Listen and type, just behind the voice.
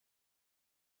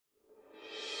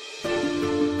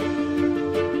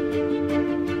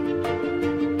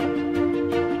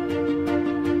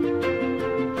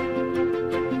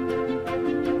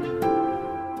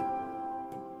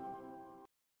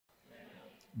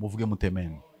muvuge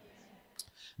mutemeni.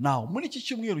 Now muri iki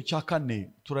cyumweru cya kane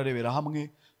turarebera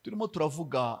hamwe, turimo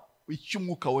turavuga icyo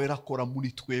umwuka wera akora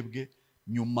muri twebwe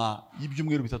nyuma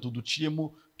y'ibyumweru bitatu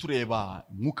duciyemo tureba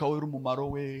umwuka wera umumaro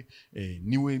we,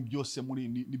 niwe byose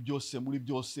muri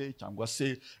byose cyangwa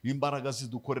se imbaraga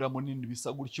zidukoreramo n'indi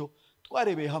bisa gutyo.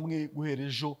 Twarebeye hamwe guhera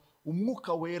ejo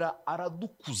umwuka wera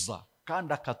aradukuza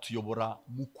kandi akatuyobora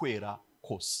mu kwera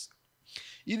kose.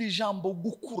 Iri jambo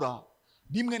gukura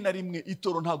rimwe na rimwe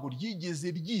itoro ntago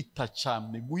ryigeze ryita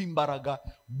cyane guha imbaraga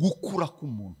gukura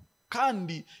k'umuntu,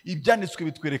 kandi ibyanditswe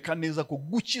bitwereka neza ko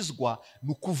gukizwa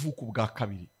ni ukuvuka ubwa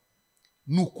kabiri.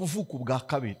 Ni ukuvuka ubwa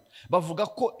kabiri. Bavuga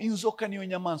ko inzoka niyo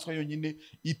nyamaswa yonyine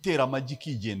itera amagi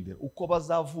ikigendera, uko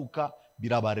bazavuka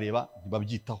birabareba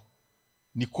ntibabyitaho.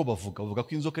 Niko bavuga ko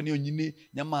inzoka niyo nyine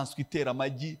nyamaswa itera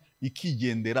amagi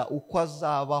ikigendera, uko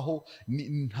azabaho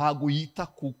ntago yita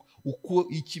uko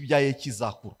ikibyaye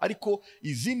kizakura. Ariko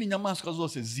izindi nyamaswa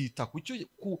zose zita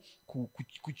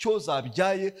ku cyo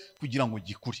zabyaye kugira ngo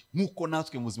gikure, nk'uko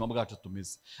natwe mu buzima bwacu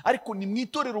tumeze. Ariko ni mu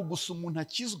itorero gusa umuntu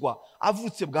akizwa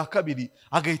avutse bwa kabiri,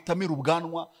 agahita amera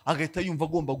ubwanwa, agahita yumva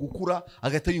agomba gukura,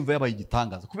 agahita yumva yabaye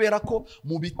igitangaza. Kubera ko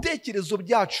mu bitekerezo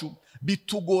byacu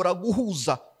bitugora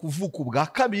guhuza kuvuka ubwa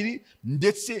kabiri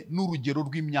ndetse n'urugero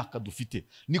rw'imyaka dufite.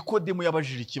 Nikodemo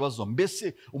yabajije ikibazo,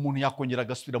 mbese umuntu yakongera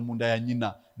agasubira mu nda ya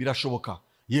nyina birashoboka?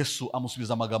 Yesu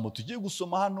amusubiza amagambo tugiye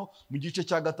gusoma hano mu gice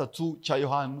cya 3 cya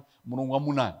Yohana umurongo wa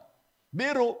 8.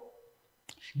 Rero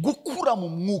gukura mu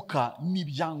mwuka ni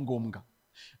ibyangombwa.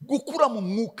 Gukura mu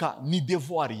mwuka ni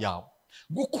devoir yawe.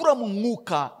 Gukura mu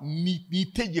mwuka ni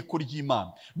itegeko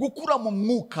ry'Imana. Gukura mu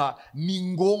mwuka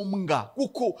ni ngombwa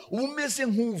kuko uba umeze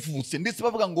nk'uvutse, ndetse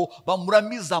bavuga ngo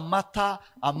bamuramiza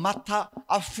amata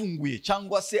afunguye,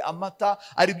 cyangwa se amata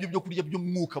ari byo kurya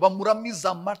by'umwuka.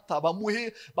 Bamuramiza amata,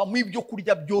 bamuhe ibyo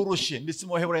kurya byoroshye. Ndetse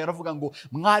mu Baheburayo yaravuga ngo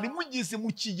mwari mugeze mu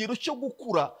kigero cyo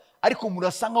gukura, ariko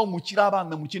murasa nkaho mukiri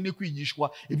abana mukeneye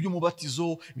kwigishwa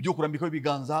iby'umubatizo, ibyo kurambikaho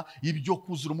ibiganza, ibyo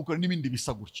kuzura umukoro n'ibindi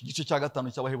bisa gutyo. Igice cya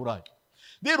 5 cy'Abaheburayo.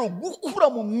 Rero gukura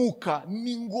mu mwuka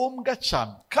ni ngombwa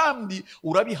cyane, kandi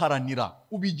urabiharanira,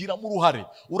 ubigiramo uruhare,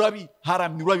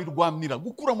 urabiharanira, urabirwanira.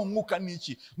 Gukura mu mwuka ni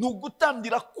iki? Ni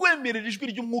ugutandira kwemerera ijwi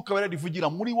ry'umwuka wera rivugira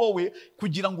muri wowe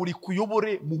kugira ngo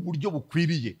rikuyobore mu buryo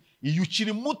bukwiriye. Iyo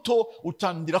ukiri muto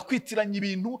utandira kwitiranya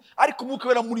ibintu, ariko umwuka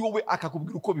wera muri wowe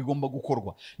akakubwira uko bigomba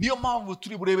gukorwa. Niyo mpamvu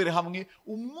turi burebere hamwe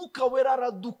umwuka wera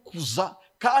aradukuza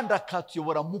kandi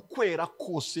akatuyobora mu kwera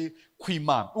kose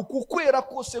kw'Imana. Uku kwera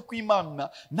kose kw'Imana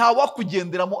nta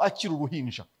wakugenderamo akiri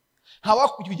uruhinja, nta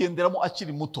wakugenderamo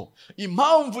akiri muto.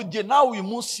 Impamvu je nawe uyu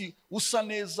munsi usa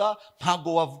neza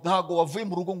ntago wavuye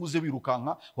mu rugo ngo uze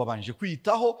wirukanka, wabanje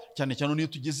kwiyitaho, cyane cyane niyo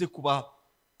tugeze ku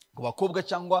bakobwa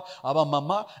cyangwa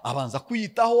abamama, abanza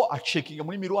kwiyitaho, acekinga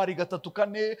muri miruari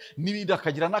 3-4 n'ibindi,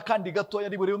 akagira n'akandi gatoya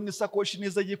ari burebe mu isakoshi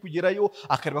neza agiye kugerayo,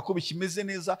 akareba ko bikimeze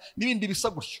neza n'ibindi bisa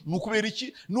gutyo. Ni ukubera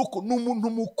iki? Nuko n'umuntu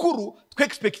mukuru twe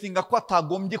expectinga ko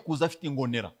atagombye kuza afite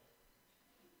ingonera.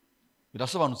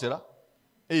 Birasobanutse ra?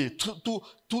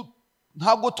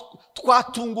 Ntabwo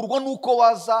twatungurwa nuko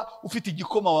waza ufite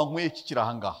igikoma wanyweye kikiri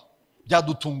ahangaha.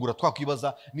 Byadutungura,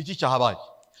 twakwibaza niki cyahabaye.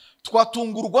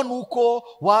 Twatungurwa nuko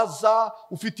waza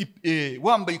ufite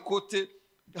wambaye ikote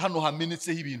hano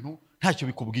hamenetseho ibintu ntacyo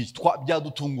bikubwiye.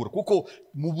 Byadutungura kuko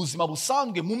mu buzima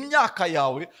busanzwe mu myaka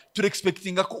yawe turi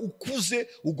expectinga ko ukuze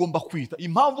ugomba kwita.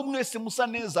 Impamvu mwese musa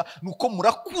neza nuko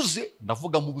murakuze,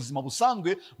 ndavuga mu buzima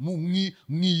busanzwe,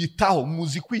 mwiyitaho,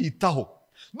 muzi kwiyitaho.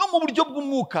 No mu buryo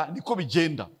bw'umwuka niko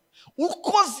bigenda.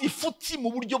 Uko zifuti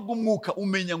mu buryo bw'umwuka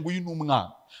umenya ngo uyu ni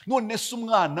umwana. None se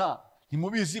umwana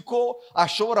ntimubizi ko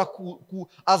ashobora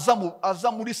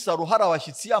aza muri saro hari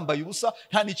abashyitsi yambaye ubusa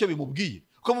nta nicyo bimubwiye?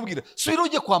 Ko mubwira subira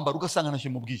ujye kwambara ugasanga ntacyo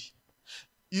bimubwiye.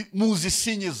 Muzi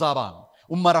sinye z'abana,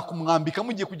 umara kumwambika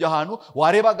mugiye kujya ahantu,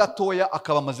 wareba gatoya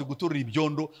akaba amaze gutorera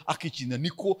ibyondo akikinda,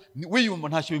 niko we yumva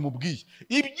ntacyo bimubwiye.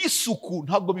 Iby'isuku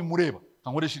ntabwo bimureba,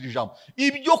 nkoresheje ijambo.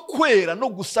 Ibyo kwera no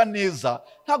gusa neza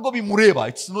ntabwo bimureba,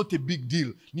 it's not a big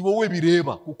deal. Ni wowe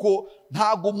bireba kuko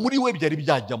ntabwo muri we byari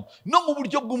byajyamo. No mu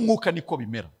buryo bw'umwuka niko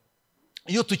bimera.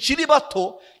 Iyo tukiri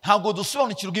bato ntabwo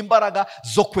dusobanukirwa imbaraga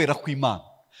zo kwera kw'Imana.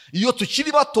 Iyo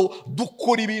tukiri bato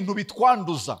dukora ibintu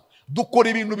bitwanduza, dukora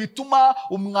ibintu bituma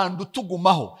umwanda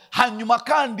utugumaho, hanyuma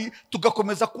kandi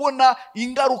tugakomeza kubona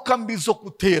ingaruka mbi zo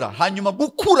gutera. Hanyuma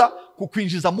gukura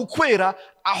kukwinjiza mu kwera,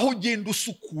 aho ugenda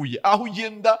usukuye, aho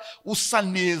ugenda usa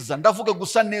neza. Ndavuga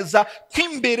gusa neza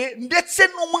kw'imbere, ndetse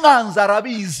n'umwanzi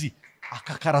arabizi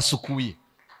aka karasukuye.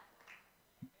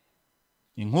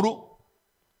 Inkuru,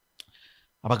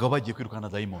 abagabo bagiye kwirukana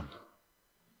dayimoni,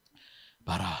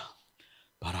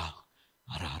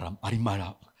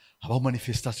 habaho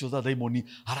manifestation za daimoni,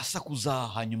 arasakuza,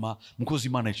 hanyuma mukozi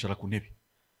Imana yicara ku ntebe.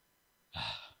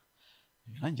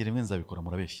 Nanjye rimwe nzabikora,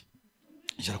 murabeshya.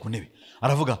 Yicara ku ntebe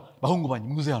aravuga, bahungu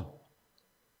banyu muze hano,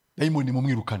 daimoni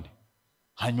mumwirukane.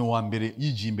 Hanyuma wa mbere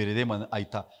yigiye imbere, daimoni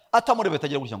ahita atamurebe,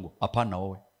 atagira gutya ngo apana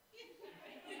wowe.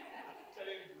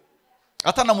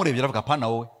 Atanamurebye aravuga apana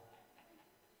wowe.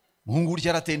 Muhungu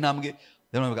urya arateye intambwe,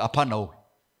 daimoni aravuga apana wowe.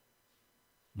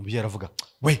 Mubyeyi aravuga,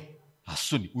 we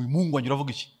Asuni, uyu muhungu wanyu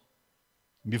uravuga iki?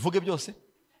 Mbivuge byose?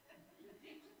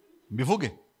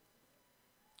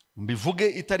 Mbivuge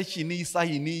itariki ni isaha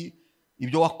ni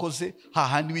ibyo wakoze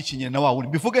hahandi wikinyene na wawe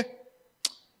mbivuge?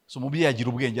 So mubyeyi agira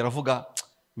ubwenge aravuga,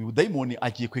 uyu daimoni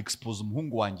agiye ku expose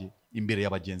umuhungu wanjye imbere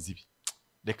y'abagenzi be.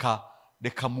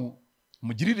 Reka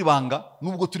mugirire ibanga,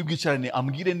 nubwo turi bwicarane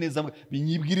ambwire neza,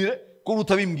 binyibwirire ko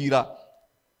utabimbwira.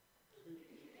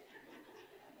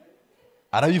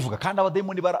 Arabivuga kandi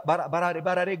abadaimoni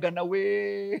bararegana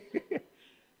we.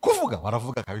 Kuvuga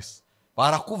baravuga kabisa,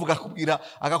 barakuvuga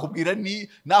akakubwira ni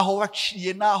naho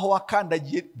waciye, naho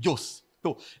wakandagiye byose.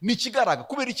 Ni kigaraga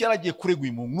kubera iki yaragiye kurega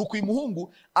uyu muhungu. Nuko uyu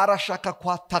muhungu arashaka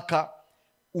kwataka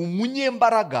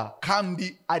umunyembaraga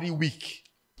kandi ari wiki,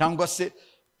 cyangwa se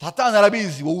Satani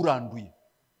arabizi wowe uranduye.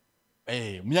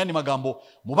 Munyani magambo,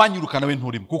 mubanyirukana we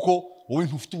nturimo, kuko wowe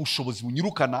ntufite ubushobozi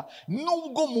bunyirukana,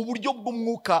 nubwo mu buryo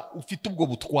bw'umwuka ufite ubwo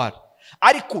butware,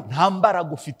 ariko nta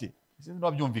mbaraga ufite.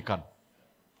 Byumvikana?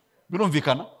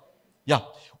 Birumvikana? Ya,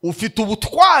 ufite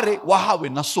ubutware wahawe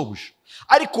na sobuja,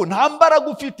 ariko nta mbaraga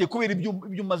ufite kubera ibyo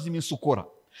umaze iminsi ukora.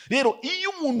 Rero iyo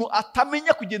umuntu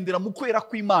atamenya kugendera mu kwera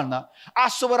kw'Imana,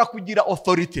 ashobora kugira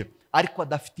authority ariko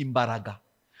adafite imbaraga.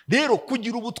 Rero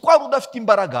kugira ubutware udafite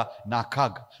imbaraga ni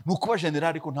akaga. Ni ukuba generali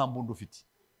ariko nta mbunda ufite,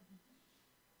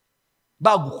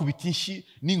 bagukubita inshyi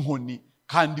n'inkoni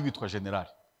kandi witwa generali.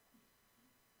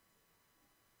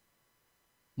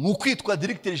 Mu kwitwa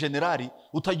directeur generali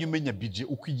utajya umenya budget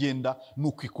uko igenda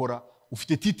nuko ikora,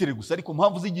 ufite titre gusa, ariko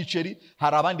mpamvu z'igiceri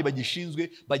hari abandi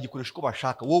bagishinzwe bagikoresha uko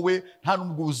bashaka, wowe nta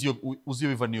nubwo uziyo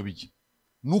biva niyo bijya.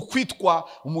 Nukwitwa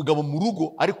umugabo mu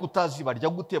rugo ariko utazi barya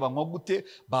gute, banywa gute,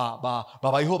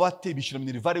 babayeho bate, bishyura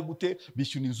minerivare gute,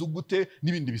 bishyura inzu gute,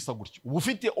 n'ibindi bisa gutyo. Uba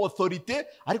ufite authorité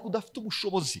ariko udafite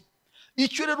ubushobozi.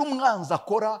 Icyo rero umwanzi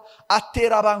akora,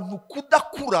 atera abantu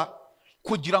kudakura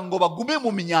kugira ngo bagume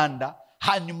mu myanda,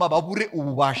 hanyuma babure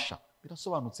ububasha.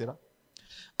 Birasobanutse ra?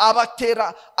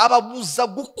 Ababuza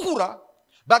gukura,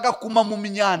 bagakuma mu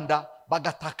myanda,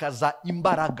 bagatakaza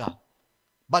imbaraga.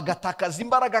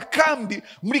 Kandi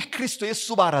muri Kristo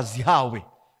Yesu barazihawe.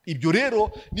 Ibyo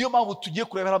rero niyo mpamvu tugiye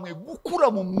kurebera hamwe gukura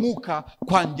mu mwuka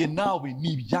kwanjye nawe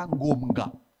ni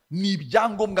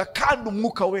ibyangombwa, kandi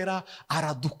umwuka wera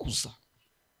aradukuza,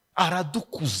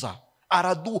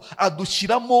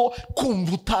 adushyiramo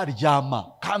kumva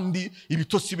utaryama kandi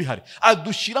ibitotsi bihari,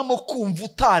 adushyiramo kumva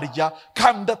utarya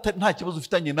kandi nta kibazo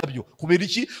ufitanye nabyo. Kubera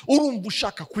iki? Urumva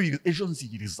ushaka kwiriza, ejo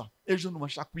nziyiriza, ejo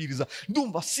numashaka kwiriza,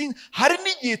 ndumva hari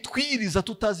n'igihe twiriza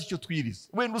tutazi icyo twiriza.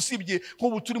 Wenda usibye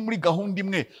nk'ubu turi muri gahunda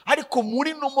imwe, ariko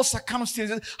muri no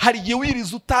circumstances hari igihe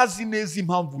wiriza utazi neza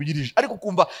impamvu wirije, ariko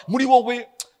kumva muri wowe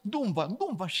ndumva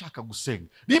nshaka gusenga.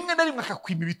 Rimwe na rimwe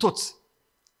akakwima ibitotsi,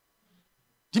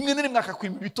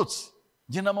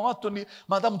 Njye na mama Toni,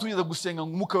 madamu tugeze gusenga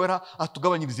ngo umwuka wera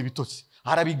atugabanyiriza ibitotsi,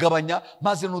 arabigabanya,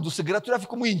 maze nudusigara turafi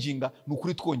kumwinginga,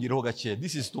 nukuri twongereho gakeya.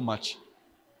 This is too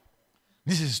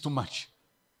much.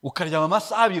 Ukaryama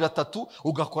amasaha 2-3,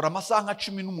 ugakora amasaha nka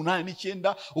 18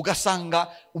 9, ugasanga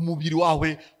umubiri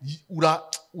wawe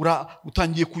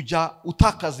utangiye kujya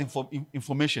utakaza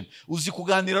information. Uzi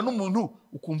kuganira n'umuntu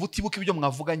ukumva utibuka ibyo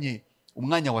mwavuganye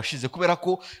umwanya washize, kubera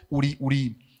ko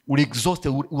uri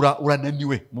exhausted,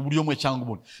 urananiwe mu buryo mwe cyangwa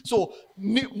ubundi. So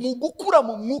mu gukura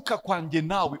mu mwuka kwanjye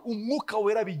nawe, umwuka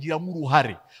wera bigiramo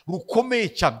uruhare rukomeye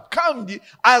cyane, kandi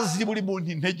azi buri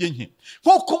muntu intege nke.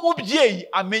 Nk'uko umubyeyi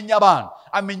amenya abana,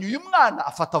 amenya uyu mwana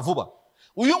afata vuba,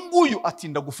 uyu nguyu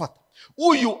atinda gufata,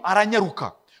 uyu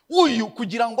aranyaruka, uyu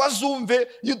kugira ngo azumve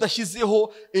iyo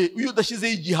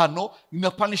udashyizeho igihano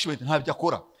na punishment ntabyo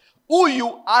akora.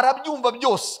 Uyu arabyumva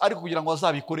byose, ariko kugira ngo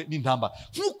azabikore n'intambara.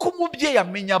 Nk'uko umubyeyi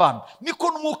amenya abana,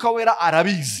 niko n'umwuka wera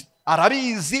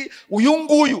arabizi uyu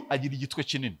nguyu agira igitwe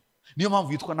kinini. Niyo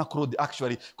mpamvu yitwa na Claude.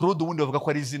 Actually Claude ubundi bavuga ko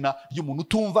ari izina ry'umuntu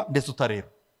utumva ndetse utareba.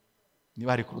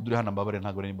 Niba hari Claude uri hano mbabare,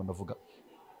 ntabwo nimba ndavuga,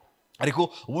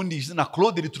 ariko ubundi izina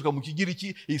Claude rituruka mu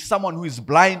Kigiriki, is someone who is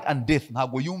blind and deaf.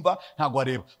 Ntabwo yumva, ntabwo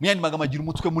areba. Mwene magama agira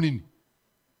umutwe munini.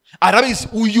 Arabizi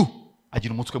uyu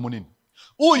agira umutwe munini.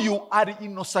 Uyu ari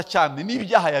inosa cyane,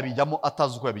 n'ibyaha yabijyamo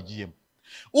atazi uko yabigiyemo.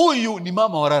 Uyu ni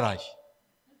mama wararaye.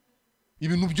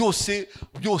 ibintu byose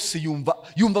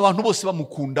yumva abantu bose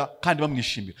bamukunda kandi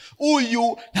bamwishimira.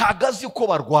 Uyu ntago azi uko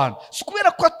barwana, si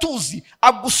kubera ko atuzi,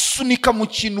 agusunika mu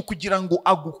kintu kugira ngo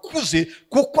agukuze,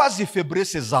 kuko azi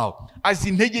faiblesse zawe, azi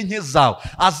intege nke zawe,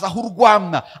 azi aho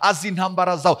urwana, azi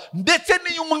intambara zawe, ndetse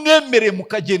n'iyo umwemereye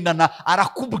mukagendana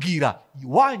arakubwira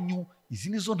iwanyu izi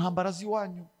nizo ntambara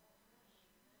z'iwanyu.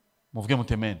 Muvuge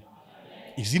mutemene,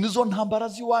 izi nizo ntambara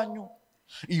z'iwanyu.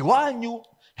 Iwanyu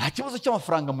nta kibazo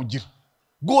cy'amafaranga mugira,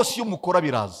 rwose iyo mukora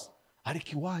biraza, ariko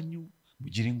iwanyu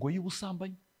mugira ingoyi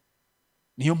y'ubusambanyi.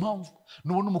 Niyo mpamvu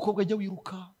nubona umukobwa ajya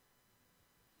wiruka,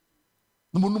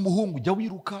 nubona umuhungu ujya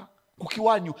wiruka, kuko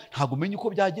iwanyu ntabwo umenya uko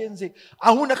byagenze.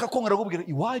 Ahundi akakongera akubwira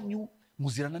iwanyu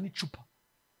muzirana n'icupa,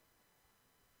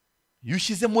 iyo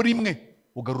ushyizemo rimwe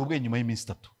ugarura ubwenge nyuma y'iminsi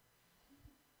 3.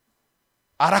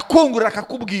 Arakongera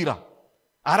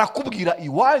arakubwira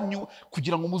iwanyu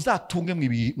kugira ngo muzatunge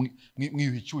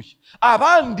mwibicyuye.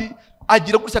 Abandi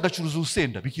agira gutya agacuruza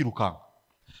urusenda bikirukanka,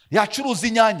 yacuruza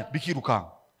inyanya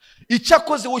bikirukanka, icyo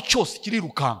akoze we cyose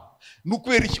kirirukanka.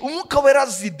 Nukubera iki? Umwuka wera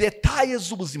azi detaye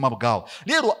z'ubuzima bwawe.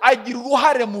 Rero agira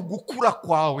uruhare mu gukura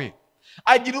kwawe,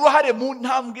 agira uruhare mu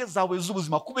ntambwe zawe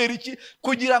z'ubuzima. Kubera iki?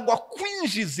 Kugira ngo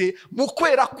akwinjize mu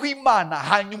kwera kw'Imana,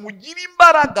 hanyuma ugire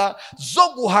imbaraga zo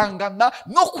guhangana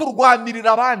no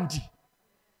kurwanirira abandi.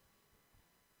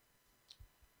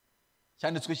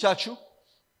 Cyanditswe cyacu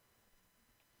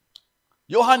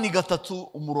Yohani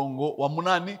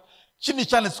 3:8. Kindi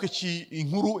cyanditswe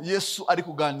inkuru Yesu ari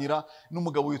kuganira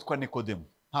n'umugabo witwa Nikodemo.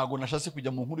 Ntago nashatse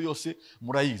kujya mu nkuru yose,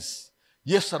 murayizi.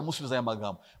 Yesu aramusubiza aya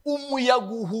magambo: umuyaga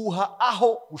uhuha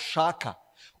aho ushaka,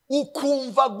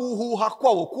 ukumva guhuha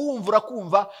kwawo.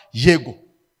 Kumva yego,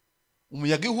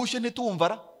 umuyaga uhushe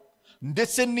ntituwumvara,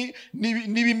 ndetse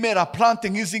n'ibimera plante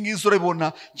nk'izi ngizo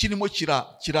urabona kirimo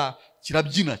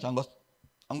kirabyina cyangwa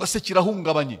se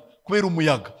kirahungabanye kubera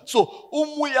umuyaga. So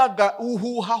umuyaga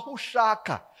uhuha aho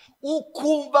ushaka,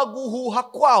 ukumva guhuha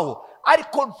kwawo,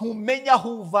 ariko ntumenya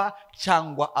aho uva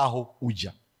cyangwa aho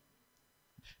ujya.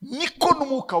 Niko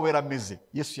n'umwuka wera ameze.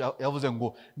 Yesu yavuze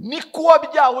ngo niko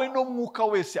wabyawe n'umwuka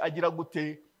wese agira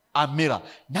gute? Amera.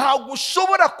 Ntabwo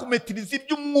ushobora kumetiriza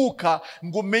iby'umwuka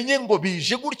ngo umenye ngo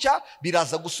bije gutya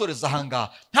biraza gusoreza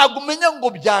ahangaha, ntabwo umenya ngo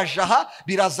byaje aha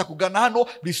biraza kugana hano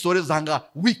bisoreza ahangaha.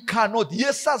 We cannot.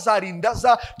 Yesu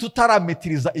azarinda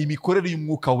tutarametiriza imikorere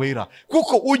y'umwuka wera,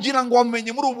 kuko ugira ngo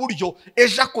wamenye muri ubu buryo,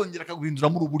 ejo akongera akaguhindura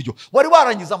muri ubu buryo. Wari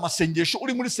warangiza amasengesho,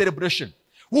 uri muri celebration,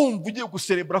 wumva ugiye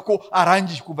guserebura ko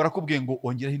arangiye, kumva arakubwiye ngo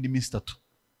ongeraho indi minsi 3,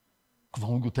 kuva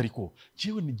ngo utari ko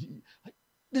jewe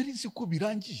nari nzi ko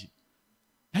birangiye,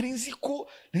 nari nzi ko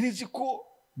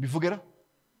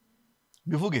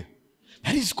bivuge,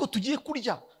 nari nzi ko tugiye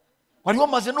kurya. Wari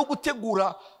wamaze no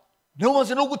gutegura,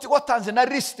 watanze na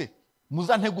liste,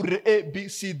 muzantegurire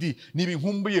ABCD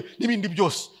n'ibinkumbuye n'ibindi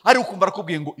byose, ariko kumva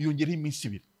arakubwiye ngo yongereho iminsi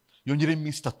 2, yongereho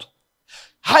iminsi 3.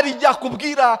 Hari ijya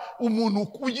kubwira umuntu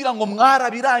kugira ngo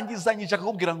mwarabirangizanyije,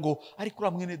 akakubwira ngo ariko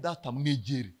ura mwene data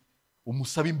mwegere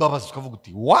umusabe imbabazi. Ukavuga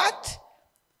uti what?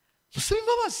 Musabe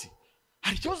imbabazi?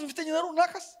 Hari ikibazo mfitanye na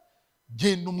runaka se?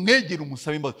 Genda umwegere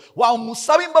umusabe imbabazi. Wa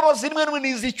umusabe imbabazi rimwe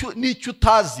n'icyo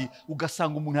utazi,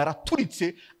 ugasanga umuntu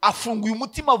yaraturitse, afunguye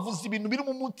umutima, avuze ibintu biri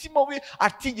mu mutima we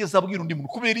atigeze abwira undi muntu.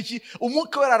 Kubera iki?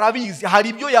 Umwuka wera arabizi. Hari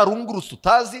ibyo yarungurutse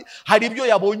utazi, hari ibyo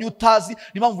yabonye utazi.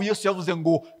 Niyo mpamvu Yesu yavuze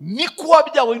ngo niko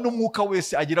wabyawe n'umwuka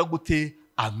wese agira gute?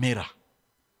 Amera.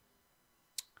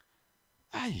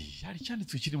 Hari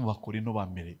cyanditswe kiri mu Bakorinto ba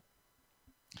mbere,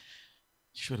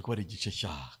 gishobora kuba ari igice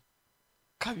cya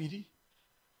 2,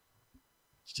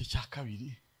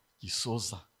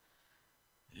 gisoza.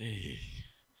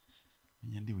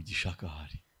 Ndi bugishaka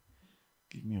hari.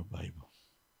 Give me your Bible.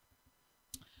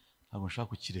 Ntabwo nshaka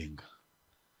kukirenga.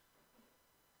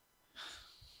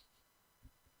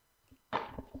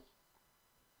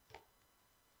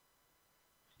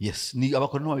 Yes, ni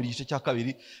Abakorinto 2 igice cya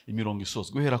 2 imirongo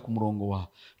isoza guhera ku murongo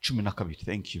wa 12.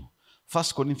 Thank you.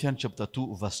 1 Corinthians chapter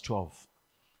 2 verse 12.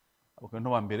 Abakorinto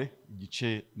ba mbere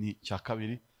igice ni cya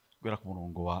 2 guhera ku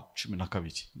murongo wa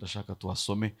 12. Ndashaka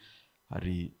tuhasome,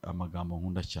 hari amagambo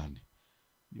nkunda cyane.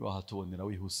 Niba hatubonera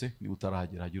wihuse, ni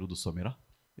utarahagera hagira udusomera.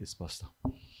 Yes pastor.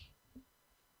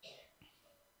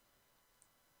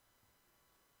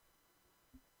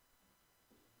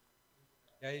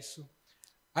 Ya Yesu.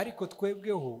 Ariko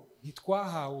twebweho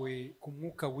ntitwahawe ku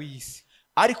mwuka w'isi.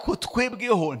 Ariko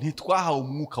twebweho ntitwahawe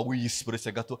umwuka w'isi.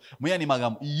 Buretse gato, muyani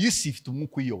magambo, iyi si ifite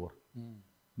umwuka uyobora.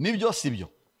 Nibyo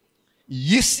sibyo?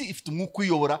 Iyi si ifite umwuka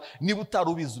uyobora, niba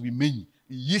utarubizi ubimenye.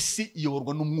 iyi si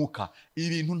iyoborwa n'umwuka.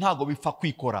 Ibintu ntago bipfa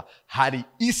kwikora. Hari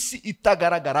isi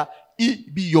itagaragara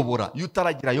ibiyobora. Iyo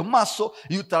utaragira ayo maso,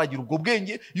 iyo utaragira ubwo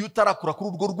bwenge, iyo utarakura kuri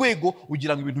urwo rwego,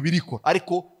 ugira ngo ibintu birikora.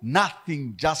 Ariko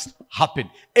nothing just happen.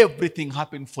 Everything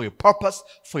happen for a purpose,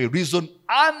 for a reason,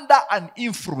 under an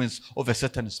influence of a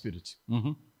certain spirit.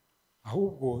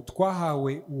 ahubwo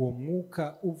twahawe uwo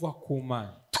mwuka uva ku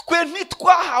Mana. Twe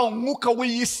ntitwahawe umwuka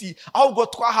w'isi, ahubwo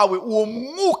twahawe uwo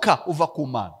mwuka uva ku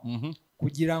Mana.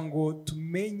 Kugira ngo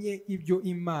tumenye ibyo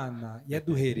Imana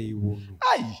yaduhereye ubuntu.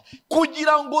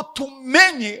 Kugira ngo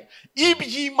tumenye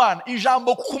iby'Imana.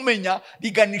 Ijambo kumenya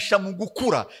riganisha mu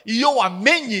gukura. Iyo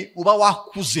wamenye uba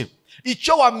wakuze.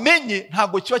 Icyo wamenye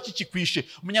ntago kiba kikikwishe.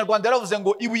 Umunyarwanda yaravuze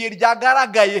ngo ibuye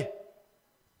ryagaragaye.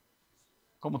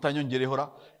 Ko mutanyongerehora,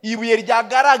 ibuye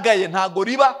ryagaragaye ntago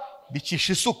riba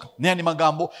bikisha isuka. Ni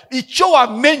magambo, icyo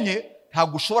wamenye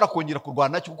ntago ushobora kongera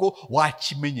kurwana nacyo kuko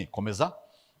wakimenye. Komeza.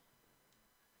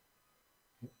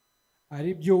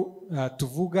 Ari byo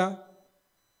tuvuga,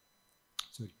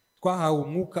 twahawe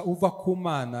umwuka uva ku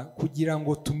Mana kugira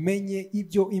ngo tumenye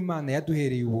ibyo Imana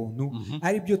yaduhereye ubuntu.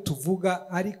 Ari byo tuvuga,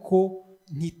 ariko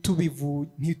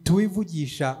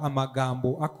ntitubivugisha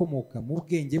amagambo akomoka mu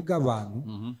bwenge bw'abantu,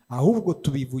 ahubwo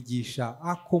tubivugisha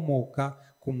akomoka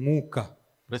ku mwuka.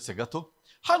 Uretse gato,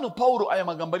 hano Paulo aya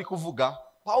magambo ari kuvuga,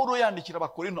 Paulo yandikira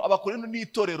Abakorinto ni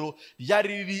itorero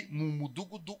ryari riri mu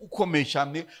mudugudu ukomeye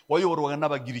cyane wayoborwaga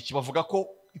n'Abagiriki. Bavuga ko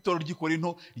itorero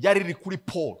ry'Ikorinto ryari riri kuri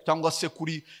Paul, cyangwa se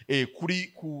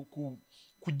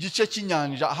ku gice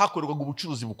cy'inyanja hakorerwaga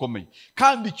ubucuruzi bukomeye.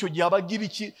 Kandi icyo gihe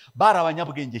Abagiriki bari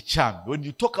abanyabwenge cyane. When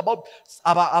you talk about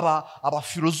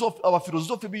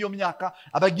abafilozofi b'iyo myaka,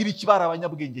 Abagiriki bari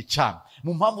abanyabwenge cyane.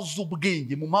 Mu mpamvu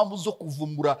z'ubwenge, mu mpamvu zo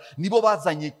kuvumbura, nibo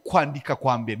bazanye kwandika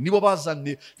kwa mbere, nibo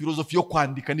bazanye filozofi yo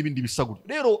kwandika n'ibindi bisaguryo.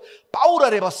 Rero Paulo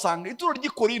areba asanga itorero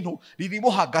ry'Ikorinto ririmo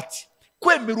hagati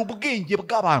kwemera ubwenge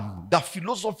bw'abantu, the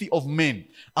philosophy of men,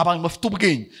 abantu bafite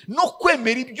ubwenge, no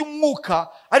kwemera iby'umwuka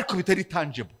ariko bitari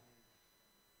tangible.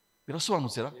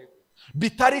 Birasobanutse ra?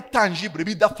 Bitari tangible,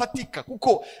 bidafatika,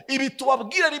 kuko ibi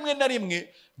tubabwira rimwe na rimwe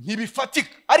ntibifatika,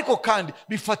 ariko kandi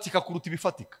bifatika kuruta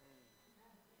ibifatika.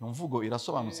 Mvugo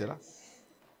irasobanutse ra?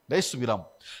 Ndayisubiramo.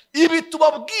 Ibi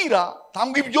tubabwira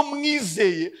cyangwa ibyo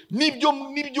mwizeye nibyo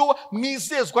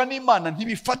mwizezwa n'Imana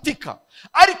ntibifatika,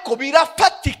 ariko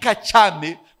birafatika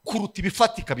cyane kuruta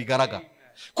ibifatika bigaragara.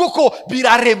 Kuko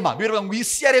birarema, biravuga ngo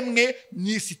isi yaremwe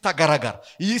n'isi itagaragara.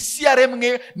 Iyi si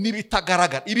yaremwe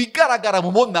n'ibitagaragara. Ibigaragara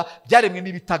mubona byaremwe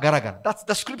n'ibitagaragara. That's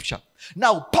the scripture.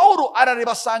 Now Paulo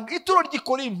arareba asanga itorero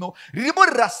ry'Ikorinto ririmo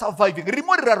rirasurviving,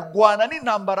 ririmo rirarwana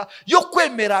n'intambara yo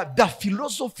kwemera the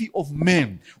philosophy of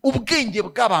men, ubwenge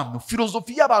bw'abantu,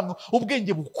 filozofi y'abantu,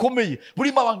 ubwenge bukomeye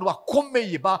burimo abantu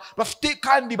bakomeye bafite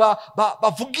kandi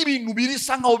bavuga ibintu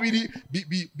birisa nkaho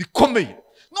bikomeye.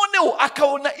 Noneho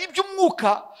akabona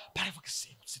iby'umwuka, baravuga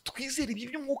se twizere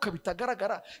iby'umwuka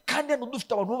bitagaragara, kandi hano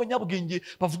dufite abantu b'abanyabwenge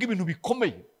bavuga ibintu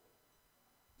bikomeye.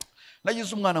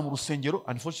 Nagize umwana mu rusengero,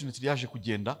 unfortunately yaje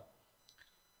kugenda.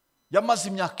 Yamaze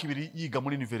imyaka 2 yiga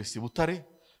muri University Butare.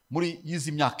 Muri yize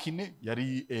imyaka 4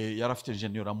 yari afite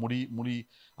ingenieur muri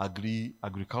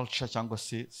agriculture, cyangwa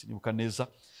se sinibuka neza.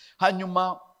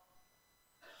 Hanyuma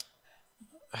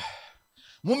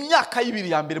mu myaka 2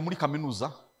 ya mbere muri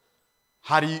kaminuza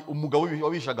hari umugabo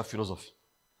wabishaga filozofi.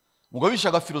 Umugabo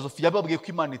wabishaga filozofi yababwiye ko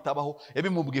Imana itabaho,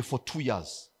 yabimubwiye for 2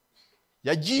 years.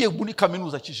 Yagiye muri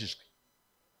kaminuza akishijwe,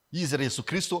 yizera Yesu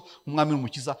Kristo umwami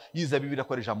n'umukiza, yizera Bibiliya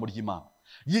ko ari ijambo ry'Imana.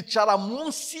 Yicara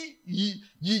munsi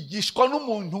yigishwa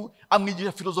n'umuntu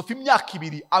amwigisha filozofi imyaka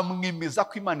 2, amwemeza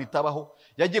ko Imana itabaho.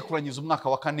 Yagiye kurangiza umwaka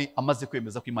wa 4 amaze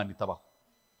kwemeza ko Imana itabaho.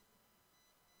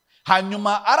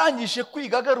 Hanyuma arangije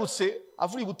kwiga agarutse,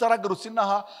 avuye butaragarutse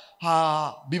naha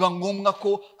biba ngombwa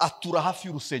ko atura hafi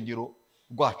y'urusengero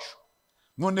rwacu.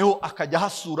 Noneho akajya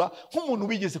hasura nk'umuntu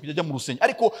bigeze kujya ajya mu rusengero,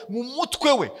 ariko mu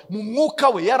mutwe we, mu mwuka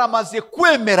we yaramaze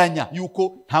kwemeranya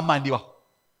yuko nta Mana ibaho.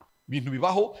 Ibintu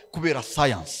bibaho kubera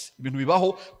science, ibintu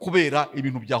bibaho kubera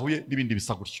ibintu byahuye n'ibindi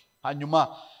bisa gutyo.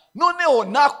 Hanyuma noneho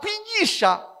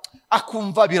nakwigisha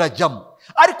akumva birajyamo,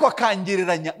 ariko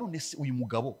akangereranya, none se uyu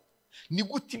mugabo ni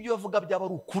gute ibyo bavuga byaba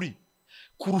ari ukuri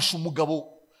kurusha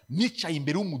umugabo nicaye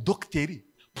imbere y'umudokiteri,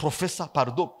 professor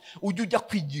pardon, ujya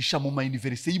kwigisha mu ma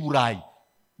university y'Iburayi,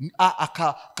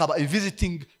 akaba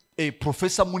visiting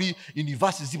professor muri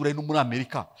university z'Iburayi no muri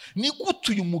Amerika. Ni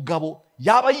gute uyu mugabo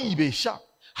yaba yibesha,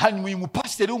 hanyuma uyu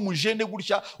mupasiteri w'umujene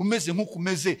gutya umeze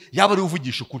nk'ukumeze yaba ari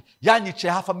uvugisha ukuri?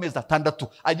 Yanyicaye hafi amezi 6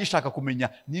 agishaka kumenya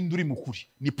ninde uri mukuri,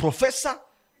 ni professor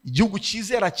igihugu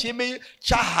cyizera cyemeye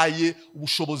cyahaye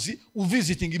ubushobozi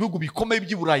uvisitinga ibihugu bikomeye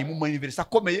by'i Burayi mu university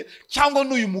akomeye, cyangwa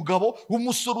n'uyu mugabo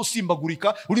w'umusore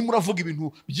usimbagurika urimo uravuga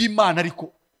ibintu by'Imana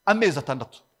ariko amezi 6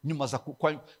 nyuma za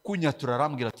kunyatura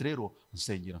arambwira ati rero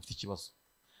nsengera mfite ikibazo,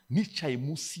 nicaye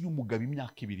munsi y'umugabo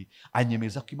imyaka 2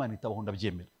 anyemeza ko Imana itabaho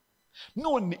ndabyemera.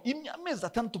 None amezi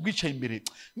 6 bwicaye imbere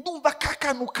ndumva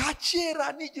kakanu ka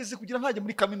kera nigeze kugira nkajya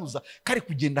muri kaminuza kari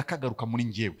kugenda kagaruka muri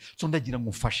njyewe. So ndagira ngo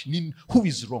mfashe, ni who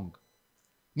is wrong?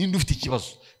 Ninde ufite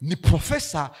ikibazo? Ni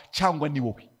professor cyangwa ni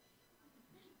wowe?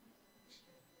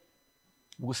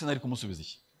 Ubwo se nari kumusubiza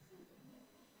iki?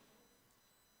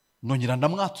 Nongera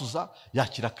ndamwatuza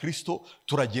yakira Kristo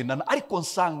turagendana, ariko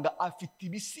nsanga afite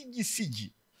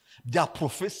ibisigisigi bya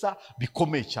professor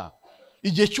bikomeye cyane.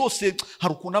 Igihe cyose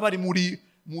hari ukuntu abari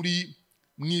muri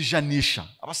mwijanisha,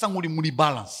 abasa nk'uri muri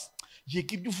balance.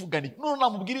 Yego ibyo uvuga ni none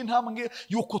namubwira intambwe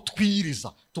yuko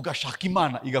twiriza tugashaka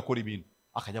Imana igakora ibintu,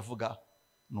 akajya avuga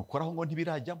nukoraho ngo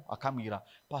ntibirajyamo, akambwira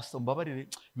pastor mbabarire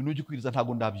ibintu byo kwiriza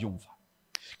ntago ndabyumva.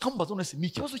 Kambaza none se ni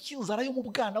ikibazo cy'inzara yo mu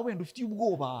bwana wenda ufitiye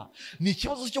ubwoba, ni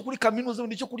ikibazo cyo kuri kaminuza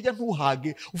wenda cyo kurya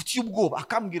ntuhage ufitiye ubwoba,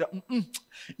 akambwira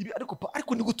ibi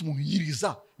ariko ni gute umuntu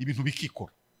yiriza ibintu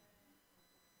bikikora.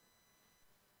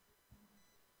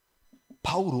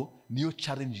 Paulo niyo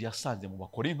challenge yasanze mu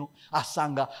Bakorinto,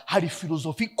 asanga hari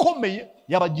filozofi ikomeye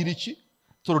y'Abagiriki.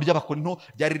 Toro ry'Abakorinto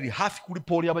ryari riri hafi kuri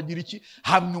Paulo y'Abagiriki,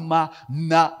 hanyuma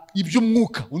na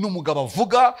iby'umwuka uno mugabo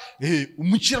avuga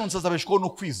umukiranutsi azabeshwaho no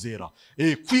kwizera,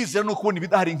 kwizera no kubona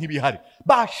ibidahari nk'ibihari.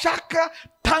 Bashaka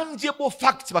tangible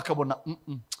facts bakabona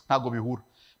ntago bihura.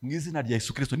 Mu izina rya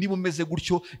Yesu Kristo niba umeze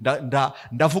gutyo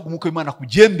ndavuga umwuka w'Imana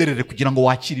kugenderere kugira ngo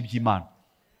wakire iby'Imana.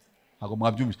 Ntago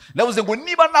mwabyumvise. Navuze ngo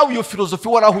niba nawe iyo filozofi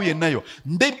warahuye nayo,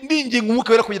 ndinginga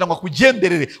umwuka wera kugira ngo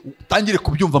akugenderere utangire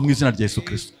kubyumva mu izina rya Yesu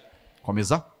Kristo.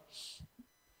 Komeza.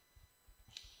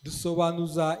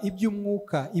 Dusobanuza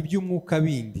iby'umwuka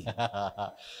bindi.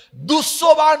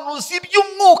 Dusobanuza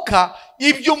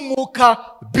iby'umwuka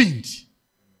bindi.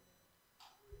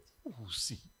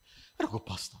 Usi. Ariko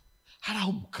pastor, hari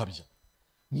aho mukabya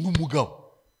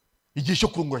n'umugabo igihe cyo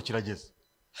kurungura kirageze.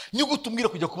 Ni gute umbwira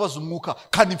kujya kubaza umwuka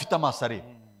kandi mfite amaso areba?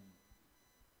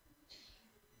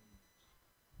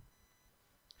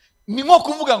 Ni nko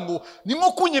kuvuga ngo, ni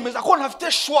nko kunyemeza ko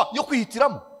ntafite shwa yo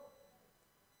kwihitiramo.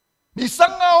 Bisa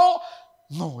nkaho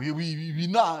no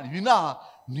ibina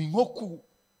ni nko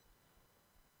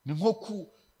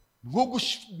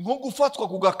gufatwa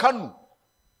ku gakanu.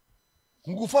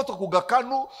 Gufatwa ku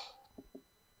gakanu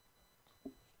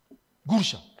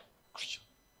gutya.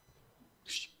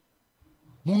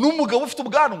 Umuntu w'umugabo ufite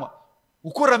ubwanwa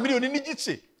ukora miliyoni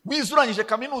n'igice, wizuranyije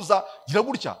kaminuza, gira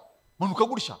gutya, manuka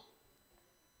gutya,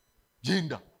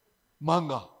 genda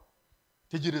manga,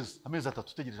 tegereza amezi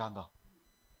 3, tegereje hanga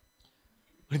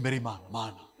imbere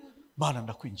y'Imana. Mana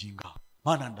ndakwinginga,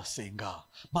 Mana ndasenga,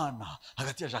 Mana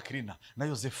hagati ya Jacqueline na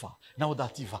Yosefa na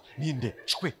Odativa ninde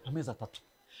shwe amezi 3.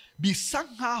 Bisa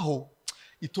nkaho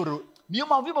itorero, niyo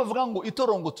mpamvu bavuga ngo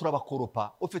itorero ngo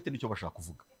turabakoropa, ufite nicyo bashaka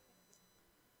kuvuga.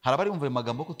 Harabari bumva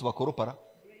amagambo ko tubakoropara,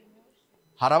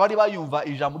 harabari bayumva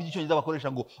ijambo ry'icyongereza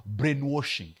bakoresha ngo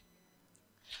brainwashing.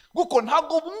 Guko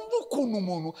ntabwo bumva ukuntu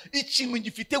umuntu ikintu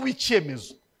gifite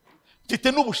w'icyemezo,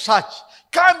 mfite n'ubushake,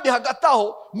 kandi hagati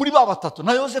aho muri ba 3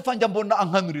 na Yosefa njya mbona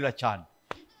ankanurira cyane.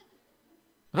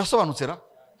 Rasobanutse ra?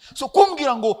 So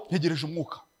kumbwira ngo ntegereje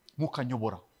umwuka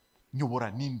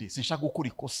nyobora ninde? Sinshaka gukora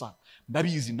ikosa,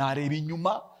 ndabizi nareba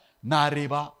inyuma,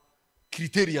 nareba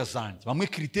kriteria zanjye. Bamwe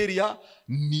kriteria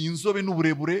ni inzobe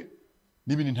n'uburebure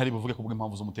n'ibindi ntari buvuge kubwo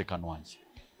impamvu z'umutekano wanjye.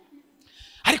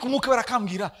 Ariko umwuka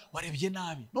barakambwira warebye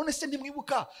nabi. None se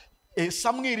ntimwibuka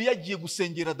Samuel yagiye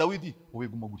gusengera Dawidi,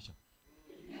 ubeguma gutya.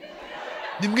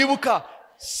 Nimwibuka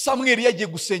Samuel yagiye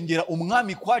gusengera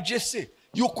umwami kwa Jesse,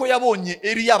 yuko yabonye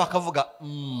Eliya bakavuga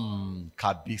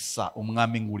kabisa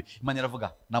umwami nguri. Imana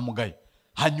iravuga namugaye.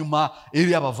 Hanyuma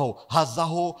Eliya bavaho,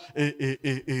 hazaho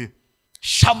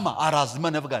Shama araza,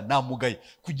 Imana yavuga namugaye.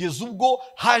 Kugeza ubwo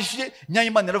haje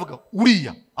Nyayimana yaravuga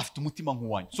uriya afite umutima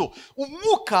nk'uwanjye. So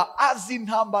umwuka azi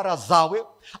intambara zawe,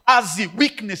 azi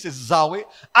weaknesses zawe,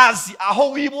 azi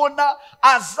aho wibona,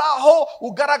 azaho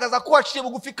ugaragaza ko waciye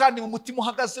bugufi kandi mu mutima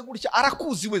uhagaze gutya,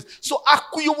 arakuzi wese. So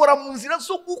akuyobora mu nzira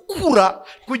zo gukura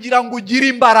kugira ngo ugire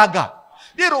imbaraga.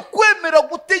 Rero kwemera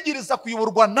gutegereza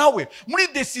kuyoborwa nawe muri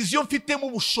decision mfitemo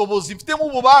ubushobozi, mfitemo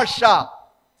ububasha,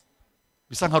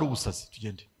 bisa nk'ari ubusazi.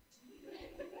 Tugende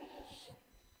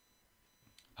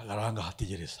agaranga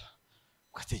hategereza,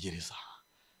 ugategereza.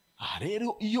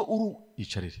 Rero iyo uri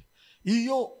icarire,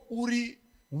 iyo uri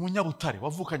umunyabutare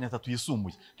wavukanye 3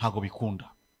 yisumbuye ntago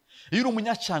bikunda. iyo uri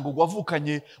umunyacyangugu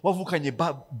wavukanye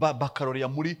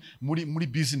baccalaureat muri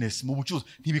business mu bucuruzi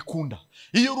ntibikunda.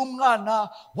 Iyo uri umwana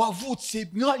wavutse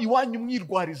iwanyu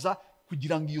mwirwariza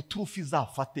kugira ngo iyo turufu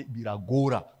izafate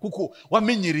biragora, kuko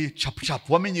wamenyereye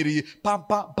capu wamenyereye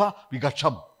pa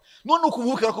bigacamo. None uko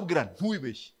uvuka arakubwira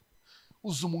ntuwibeshye,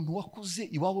 uzi umuntu wakuze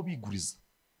iwabo biguriza,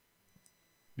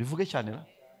 bivuge cyane ra.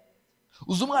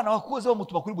 Uzi umwana wakuze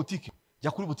bamutuma kuri butike,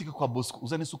 jya kuri butike kwa Bosco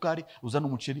uzana isukari, uzana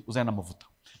umuceri, uzana amavuta.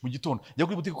 Mu gitondo jya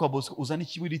kuri butike kwa Bosco uzana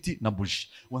ikibiriti na buji.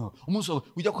 Umunsi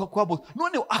ujya kwa Bosco,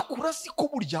 none akura siko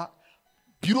burya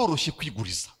biroroshye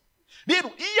kwiguriza. Rero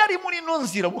iyo ari muri ino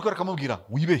nzira Umwuka akamubwira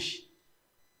wibeshye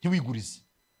ntiwigurize,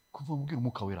 kuva mubwira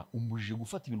Umwuka Wera umbujije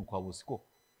gufata ibintu kwa Bosco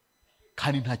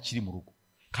kandi nta kiri mu rugo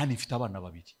kandi mfite abana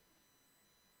babiri.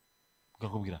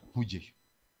 Ukakubwira ntugeyo,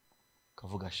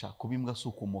 kavuga sha kubimbwa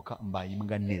sukomoka mbaye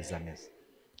imbwa neza neza.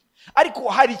 Ariko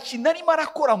hari ikintu arimo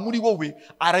arakora muri wowe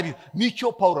arabizi.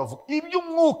 Nicyo Pawulo avuga,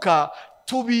 iby'umwuka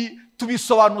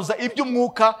tubisobanuza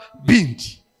iby'umwuka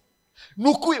bindi.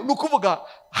 Nukuvuga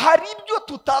hari ibyo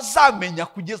tutazamenya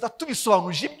kugeza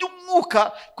tubisobanuje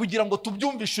iby'umwuka kugira ngo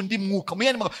tubyumvishe undi mwuka.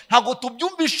 Ntabwo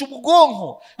tubyumvisha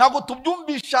ubwonko, ntabwo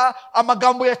tubyumvisha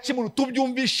amagambo ya kimuntu,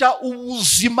 tubyumvisha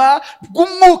ubuzima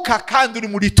bw'umwuka kandi uri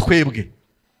muri twebwe.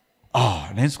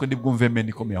 Nenswe ndibwumve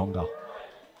meni komeye aho ngaho.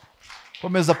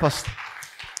 Komeza pastor.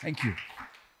 Thank you.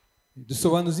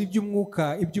 Dusobanuza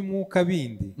iby'umwuka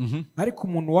bindi, ariko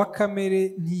umuntu wa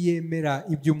kamere ntiyemera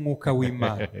iby'umwuka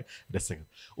w'Imana.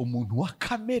 Umuntu wa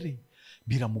kamere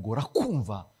biramugora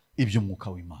kumva iby'umwuka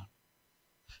w'Imana.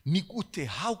 Ni gute?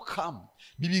 How come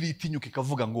Bibiri itinyuka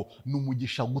ikavuga ngo ni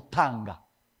umugisha gutanga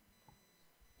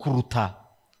kuruta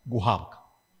guhabwa?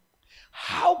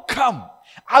 How come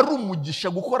ari umugisha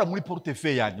gukora muri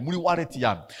portefeuille yanjye, muri wallet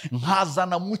yanjye,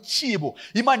 nkazana mu kibo,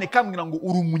 Imana ikambwira ngo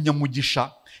uri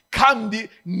umunyamugisha kandi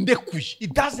ndekuye?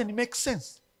 It doesn't make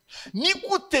sense. Ni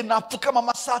gute napfukama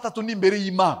amasaha 3 n'imbere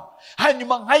y'Imana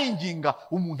hanyuma nkayinginga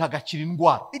umuntu agakira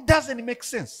indwara? It doesn't make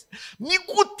sense. Ni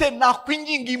gute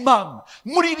nakwinginga Imana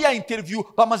muri iriya interview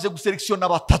bamaze guselektiona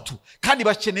 3 kandi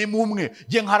bakeneyemo umwe,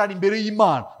 je nkarara imbere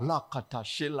y'Imana lakata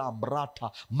shela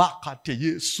brata makate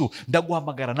Yesu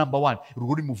ndaguhamagara number 1,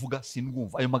 ururi muvuga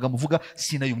sindwumva, ayo magambo uvuga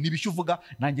sinayo, nibishyu uvuga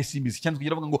nanjye simbizi. Cyane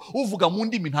kugira ngo uvuga mu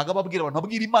ndimi ntaga babwira abantu,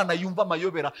 abwira Imana yumva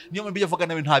amayobera, niyo mpamvu yavuga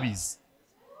nawe ntabizi.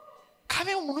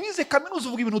 Kame umuntu wize kaminuza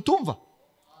uvuga ibintu utumva?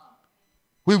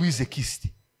 We wize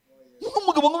Kristi.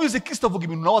 Umugabo ngo wize Kristi avuga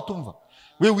ibintu nawe atumva?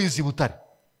 We wize Butare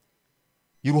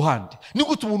iruhande. Ni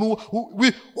gute umuntu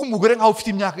umugore nkaho ufite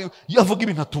imyaka yavuga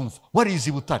ibintu atumva?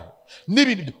 Warize Butare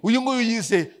n'ibindi. Uyu nguyu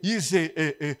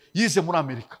yize muri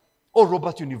Amerika,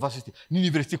 Robert University, ni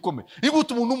university ikomeye. Ni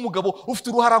gute umuntu umugabo ufite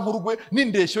uruhara nk'urugwe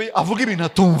n'indeshyo ye avuga ibintu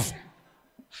atumva?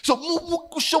 So mu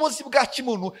bushobozi bwa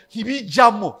kimuntu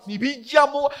ntibijyamo,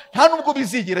 nta nubwo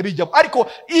bizigera bijyamo. Ariko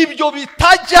ibyo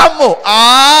bitajyamo,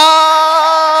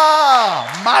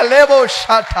 malebo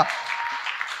shata,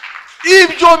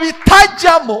 ibyo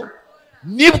bitajyamo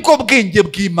nibwo bwenge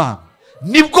bw'Imana,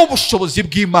 nibwo bushobozi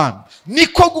bw'Imana,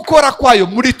 niko gukora kwayo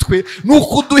muri twe, ni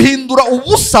ukuduhindura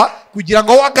ubusa kugira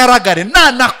ngo wagaragare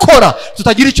nanakora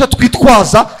tutagira icyo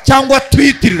twitwaza cyangwa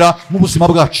twitirira mu buzima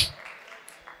bwacu.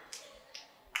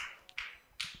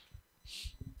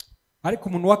 Ariko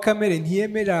umuntu wa kamere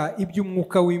ntiyemera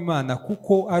iby'umwuka w'Imana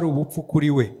kuko ari ubupfu kuri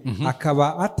we,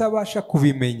 akaba atabasha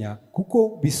kubimenya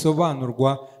kuko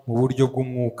bisobanurwa mu buryo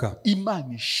bw'umwuka.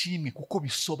 Imana ishimwe kuko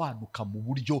bisobanuka mu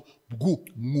buryo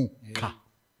bw'umwuka.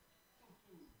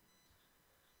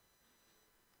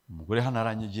 Umugore hano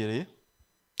aranyegereye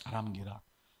arambwira,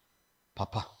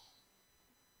 papa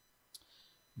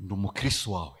ndi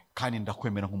umukristo wawe kandi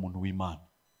ndakwemera nk'umuntu w'Imana,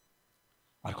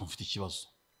 ariko mfite ikibazo.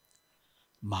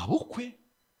 Mabukwe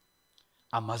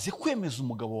amaze kwemeza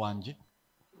umugabo wanjye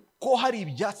ko hari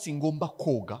ibyatsi ngomba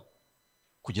koga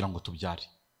kugira ngo tubyare.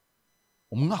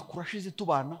 Umwaka urashize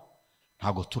tubana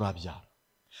ntago turabyara.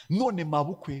 None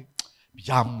mabukwe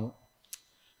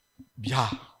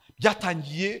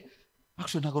byatangiye,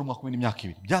 actually ntago umwaka n'imyaka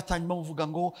 2 byatangiye bavuga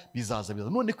ngo bizaza.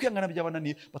 None kwiyangana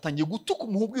byabananiye, batangiye gutuka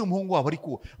umuhubwira umuhungu wabo,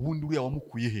 ariko ubundi uriya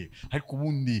wamukuye he, ariko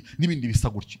ubundi nibindi bisa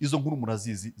gutyo. Izo nkuru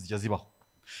murazizi zijya zibaho.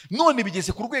 None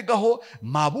bigeze ku rwego aho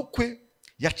mabukwe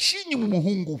yacinye mu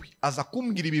muhungu we, aza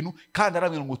kumbwira ibintu kandi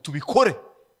arambwira ngo tubikore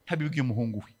ntabibwiye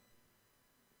umuhungu we.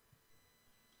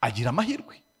 Agira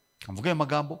amahirwe, amvuga ayo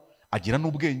magambo, agira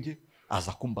n'ubwenge,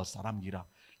 aza kumbaza arambwira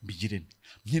mbigire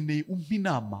nkeneye umpa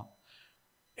inama,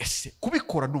 ese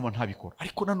kubikora ndumva ntabikora,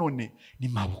 ariko nanone ni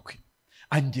mabukwe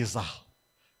angeza.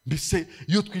 Mbese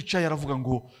iyo twicaye aravuga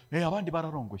ngo abandi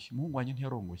bararongoye, umuhungu wanjye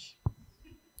ntiyarongoye,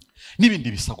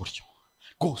 n'ibindi bisa gutyo.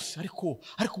 rwose ariko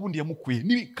ubundi yamukuye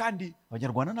nibi. Kandi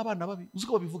abanyarwanda n'abana babi uzi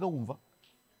ko babivuga wumva.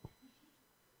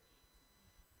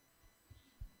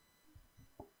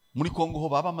 Muri Kongo ho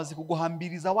baba bamaze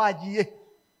kuguhambiriza wagiye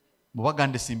mu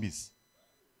Bagande simbizi.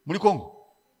 Muri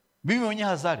Kongo bimenye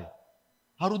Hazare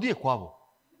harudiye kwabo,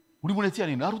 uri muri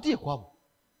Etienne harudiye kwabo,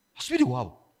 asubiri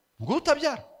wabo ngo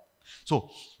utabyara. So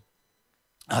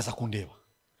aza kundeba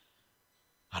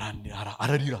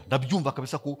ararira, ndabyumva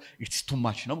kabisa ko it's too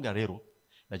much. Nambwira rero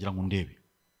ndagira ngo ndebe,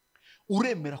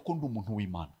 uremera ko ndi umuntu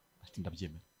w'Imana? Ati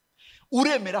ndabyemera.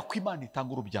 Uremera ko Imana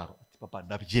itanga urubyaro? Ati papa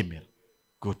ndabyemera.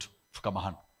 Good, fukama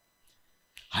hano.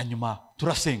 Hanyuma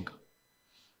turasenga.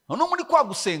 None muri kwa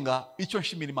gusenga icyo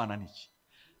nshimira Imana niki?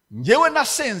 Ngewe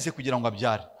nasenze kugira ngo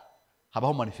abyare,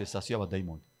 habaho manifestation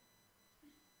y'abadayimoni.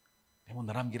 Ndimo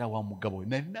narambwira wa mugabo,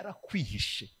 nari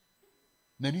narakwihishe,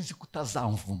 nari nzi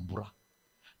kutazamvumbura,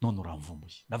 none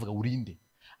uramvumbuye. Ndavuga urinde?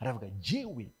 Aravuga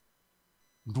jewe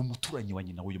ndi umuturanyi wa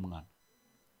nyina w'uyu mwana,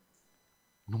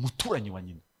 ndi umuturanyi wa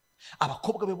nyina.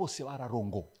 Abakobwa be bose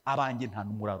bararongo, abanjye nta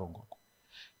n'umurarongorwa.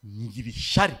 Ngira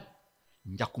ishyari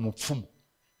njya ku mupfumu,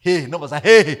 nabaza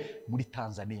hehe muri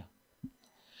Tanzania,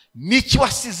 niki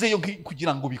wasizeyo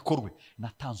kugira ngo bikorwe?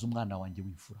 Natanze umwana wanjye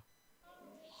w'imfura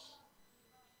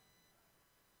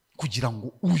kugira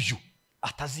ngo uyu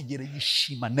atazigera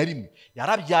yishima na rimwe.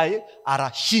 Yarabyaye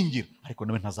arashingira ariko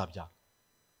nawe ntazabyara.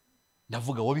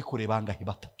 Ndavuga wabikoreye bangahe?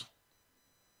 3.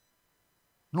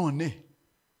 None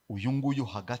uyu nguyu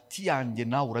hagati yanjye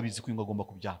nawe urabizi ko ingo agomba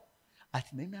kubyara.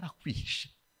 Ati nari narakwihishe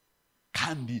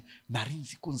kandi nari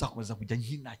nzi ko nzakomeza kujya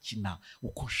nkinakina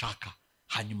uko nshaka,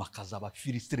 hanyuma akazaba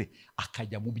Filistre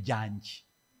akajya mu byanjye.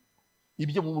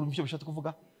 Ibyo mu byo bishatse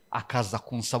kuvuga akaza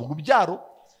kunsaba urubyaro,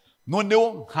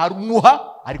 noneho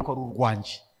nkarumuha ariko ari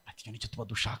urwanjye. Ati cyo nicyo tuba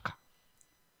dushaka.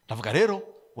 Ndavuga rero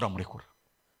uramurekura.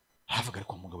 Aravuga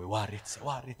ariko umugabo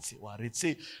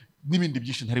waretse n'ibindi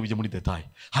byinshi ntari bujye muri detail.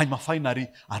 Hanyuma finally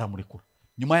aramurekura.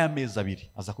 Nyuma y'amezi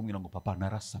 2 aza kumbwira ngo papa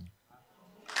narasamye.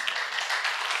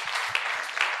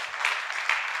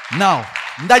 Now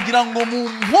ndagira ngo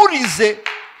mumpurize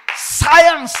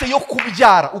science yo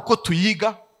kubyara uko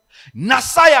tuyiga na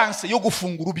science yo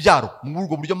gufungura urubyaro muri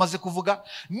ubwo buryo maze kuvuga,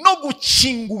 no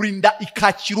gukingura inda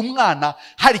ikakira umwana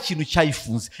hari ikintu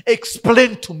cyayifunze.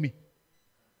 Explain to me,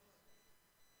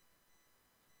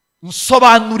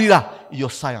 nsobanurira iyo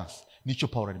science. Nicyo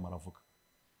Paul arimo aravuga.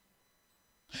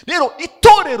 Rero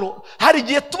itorero hari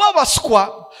igihe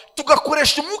tubabaswa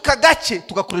tugakoresha umwuka gake,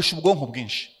 tugakoresha ubwonko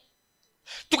bwinshi,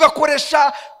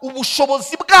 tugakoresha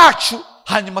ubushobozi bwacu,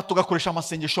 hanyuma tugakoresha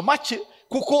amasengesho make,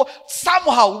 kuko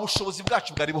somehow ubushobozi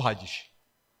bwacu bwari buhagije,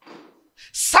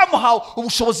 somehow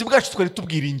ubushobozi bwacu twari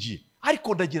tubwiringiye.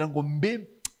 Ariko ndagira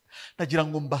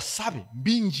ngo mbasabe,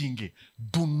 mbinginge,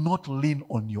 do not lean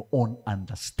on your own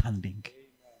understanding.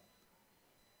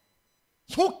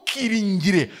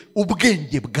 Ntukiringire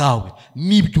ubwenge bwawe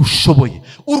n'ibyo ushoboye.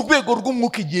 Urwego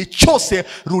rw'umwuka igihe cyose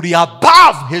ruri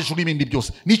above, hejuru y'ibindi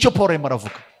byose. Nicyo Paul arimo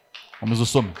aravuga. Komeza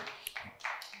usome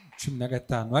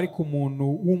 15. Ariko umuntu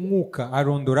w'umwuka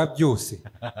arondora byose.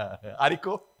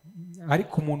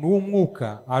 Ariko umuntu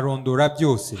w'umwuka arondora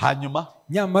byose, hanyuma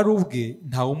nyamara ubwe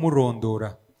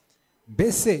ntawumurondora.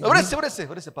 Mbese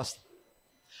uretse pastor,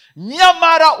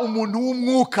 nyamara umuntu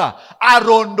w'umwuka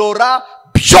arondora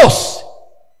byose.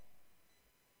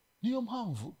 Niyo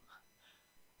mpamvu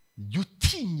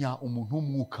yutinya umuntu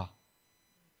w'umwuka,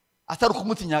 atari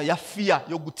ukumutinya ya fear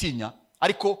yo gutinya,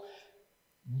 ariko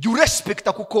you respect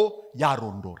kuko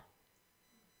yarondora.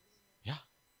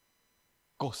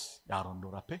 Kose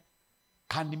yarondora pe.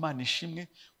 Kandi Imana ishimwe,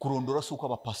 kurondora si uko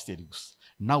abapasiteri gusa,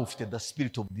 nawe ufite the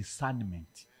spirit of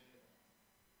discernment.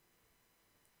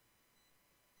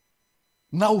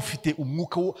 Nawe ufite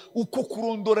umwuka uko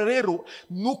kurondora. Rero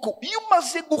nuko iyo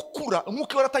umaze gukura,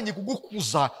 umwuka waratangiye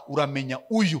kugukuza, uramenya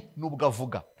uyu nubwo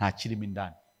avuga nta kirimo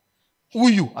indani,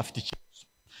 uyu afite ikibazo.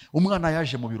 Umwana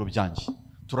yaje mu biro byanjye,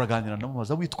 turaganira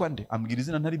namubaza witwa nde, ambwira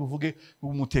izina ntari buvuge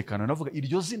n'umutekano. Navuga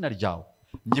iryo zina ryawe,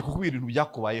 ngiye kukubwira ibintu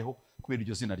byakubayeho kubera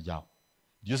iryo zina ryawe.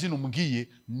 Iryo zina umbwiye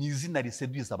ni izina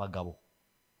riseduza abagabo,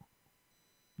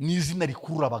 ni izina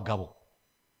rikurura abagabo,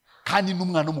 kandi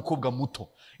n'umwana w'umukobwa muto.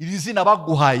 Iri zina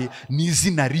baguhaye ni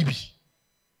izina ribi.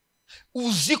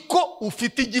 Uzi ko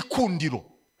ufite igikundiro,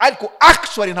 ariko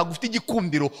actually ntabwo ufite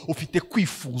igikundiro, ufite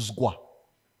kwifuzwa.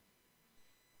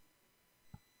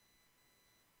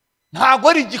 Ntabwo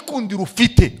ari igikundiro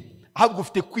ufite, ahubwo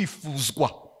ufite kwifuzwa.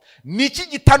 Niki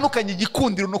gitandukanye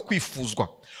igikundiro no kwifuzwa?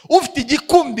 Ufite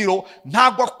igikundiro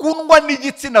ntabwo akundwa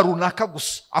n'igitsina runaka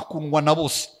gusa, akundwa na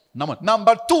bose.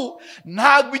 Number 2,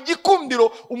 ntabwo igikundiro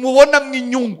umubonamo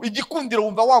inyungu. Igikundiro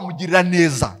wumva wamugirira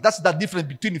neza. That's the difference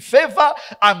between favor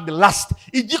and lust.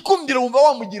 Igikundiro wumva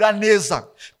wamugirira neza.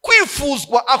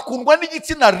 Kwifuzwa akundwa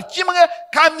n'igitsina kimwe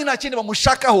kandi nta kindi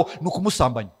bamushakaho ni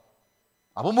ukumusambanya.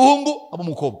 Abo muhungu, abo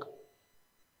mukobwa.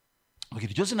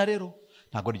 Bagira iryo zina rero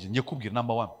ntabwo ngiye kubwira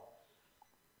number 1.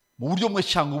 Mu buryo mwe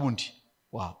cyangwa ubundi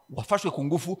wafashwe ku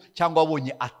ngufu cyangwa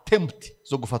wabonye attempt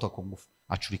zo gufatwa ku ngufu,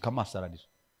 acurika amaso ararira.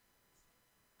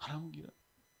 Arambwira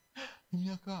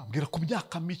mbwira ku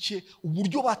myaka mike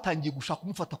uburyo batangiye gushaka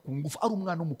kumufata ku ngufu, ari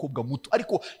umwana w'umukobwa muto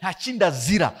ariko nta kindi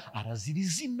azira, arazira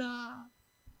izina.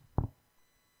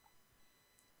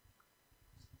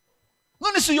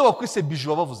 None se iyo bakwise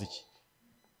biju bavuze iki?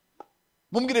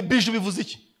 Mumbwire biju bivuze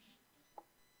iki?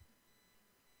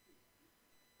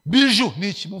 Biju ni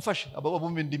iki? Mumfashe aba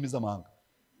bumva indimi z'amahanga.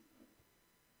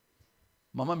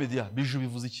 Mama Media, biju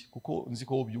bivuze iki? Kuko nzi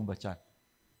ko wobyumva cyane.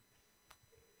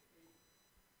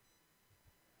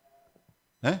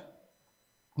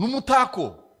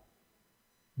 Numutako.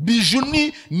 Biju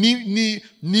ni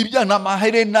ibyana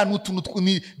amaherena n'utuntu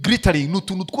ni glittering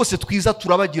n'utuntu twose twiza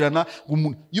turabagirana.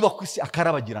 Iyo bakwise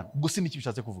akarabagirana, ubwo si niki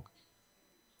bishatse kuvuga.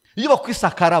 Iyo bakwise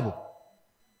akarabo,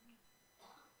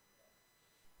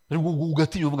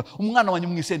 ugatinya uvuga umwana wanyu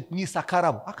mwise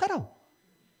akarabo.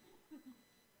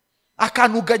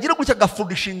 Akantu gagira gutya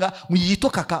gafudishinga mu yito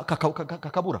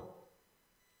kakabura.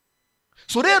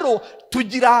 So rero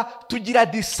tugira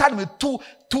discernment,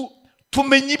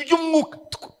 tumenya iby'umwuka,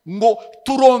 ngo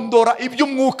turondora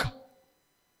iby'umwuka,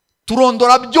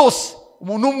 turondora byose.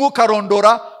 Umuntu w'umwuka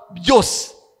arondora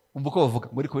byose. Umva uko bavuga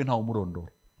ngo ariko we ntawe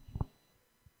umurondora.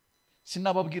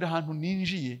 Sinababwira ahantu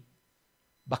ninjiye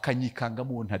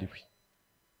bakanyikangamo uwo ntari we,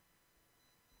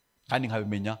 kandi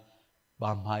nkabimenya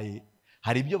bampaye.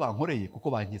 Hari ibyo bankoreye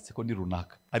kuko banketse ko ni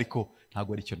runaka, ariko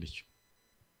ntabwo ari cyo ndicyo.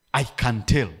 I can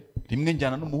tell. Rimwe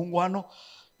njyana n'umuhungu hano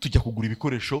tujya kugura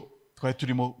ibikoresho, twari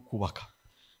turimo kubaka.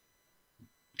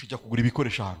 Tujya kugura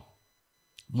ibikoresho hano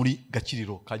muri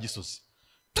Gakiriro ka Gisozi.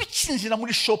 Tukinjira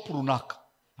muri shop runaka,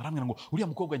 arambwira ngo uriya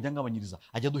mukobwa njya ngabanyiriza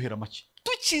ajya duhera make.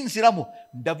 Tukinziramo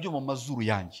ndabyuma amazuru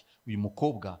yanjye, uyu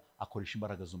mukobwa akoresha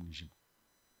imbaraga z'umwijima.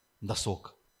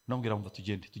 Ndasohoka nambwira mva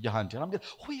tugende tujya handi. Arambwira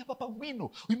hoya papa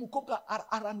ngwino, uyu mukobwa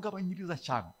arangabanyiriza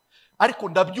cyane. Ariko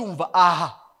ndabyumva,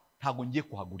 aha ntago ngiye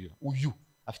kuhagurira, uyu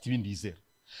afite ibindi yizera.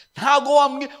 Ntago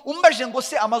wamwe umbaje ngo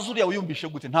se amazuru yawe yumvishe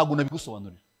gute, ntago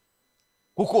nabigusobanurira.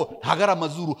 Kuko ntago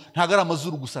ari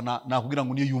amazuru gusa nakubwira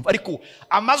ngo niyo yumva, ariko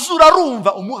amazuru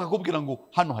arumva umwuka akubwira ngo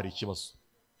hano hari ikibazo.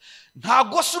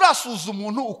 Ntago surasuza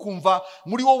umuntu ukumva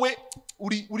muri wowe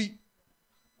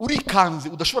uri kanze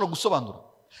udashobora gusobanura,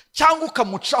 cyangwa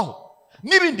ukamucaho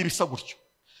n'ibindi bisa gutyo.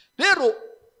 Rero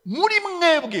muri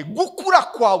mwebwe gukura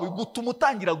kwawe gutuma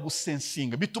utangira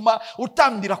gusensinga, bituma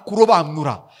utandira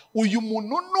kurobanura. Uyu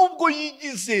muntu nubwo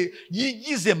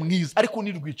yigize mwiza ariko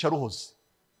nirwica ruhoze.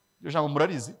 Iyo jambo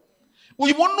murarizi.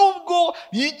 Uyu muntu nubwo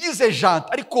yigize jante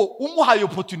ariko umuhaye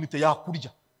opportunity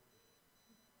yakurya.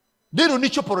 Rero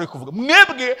nicyo Paulo ari kuvuga,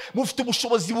 mwebwe mufite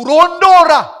ubushobozi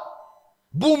burondora,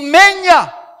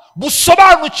 bumenya,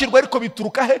 busobanukirwa, ariko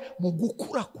bituruka he? Mu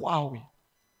gukura kwawe.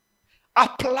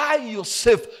 Apply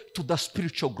yourself to the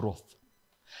spiritual growth.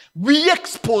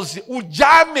 Expose,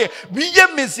 ujyane,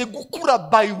 wiyemeze gukura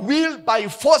by will, by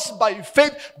force, by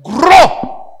faith,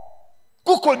 grow.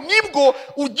 Kuko nibwo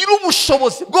ugira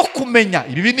ubushobozi bwo kumenya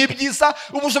ibi ni byiza,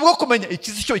 ubushobozi bwo kumenya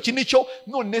ikizi cyo iki nicyo.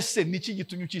 None se niki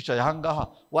gitumye ukicaye aha ngaha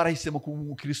warahisemo kuba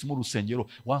umukristo mu rusengero?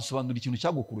 Wansobanura ikintu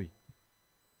cyagukuruye.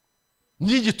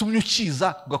 Ni gitumye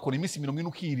ukiza ugakora iminsi 40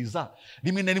 ukiriza,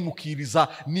 rimwe na rimwe ukiriza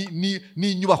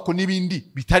ni inyubako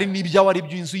n'ibindi bitari n'ibyawe, ari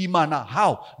by'inzu y'Imana.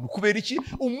 How? Nukubera iki?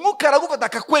 Umwuka aragufata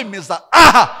akakwemeza,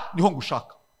 aha niho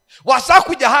ngushaka. Washaka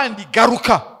kujya handi,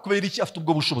 garuka. Kubera iki? Afite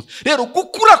ubwo bushobozi. Rero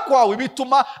gukura kwawe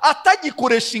bituma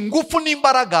atagikoresha ingufu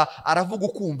n'imbaraga, aravuga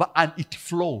ukumva and it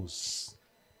flows.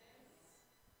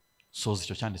 Soza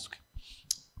icyo cyanditswe.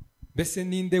 Mbese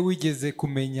ninde wigeze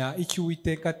kumenya icyo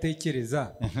Uwiteka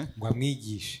atekereza ngo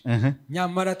amwigishe?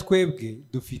 Nyamara twebwe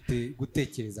dufite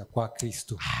gutekereza kwa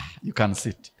Kristo. You can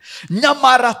sit.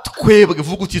 Nyamara twebwe,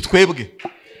 vuga uti twebwe.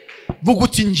 Vuga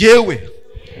uti njyewe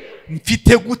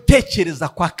mfite gutekereza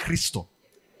kwa Kristo.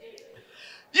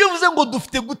 Iyo uvuze ngo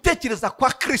dufite gutekereza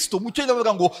kwa Kristo, mu cyongereza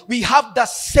bavuga ngo we have the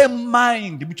same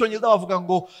mind. Mu cyongereza bavuga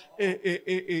ngo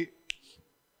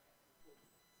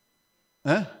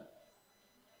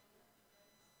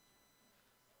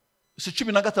si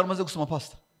 15 maze gusoma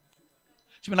pastor.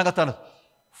 15.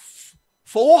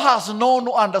 For who has known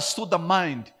or understood the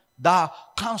mind, the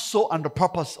counsel and the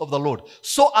purpose of the Lord,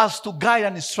 so as to guide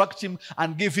and instruct him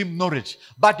and give him knowledge.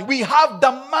 But we have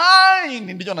the mind,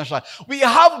 we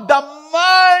have the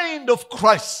mind of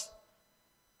Christ,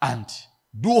 and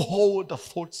do hold the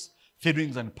thoughts,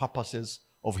 feelings, and purposes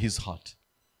of his heart.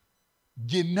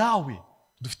 Jye nawe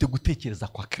dufite gutekereza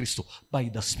kwa Kristo by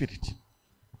the Spirit.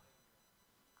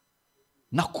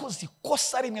 Nakoze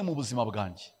ikosa rimwe mu buzima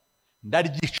bwanjye,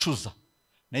 ndaryicuza,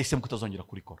 nahisemo kutazongera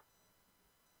kurikora.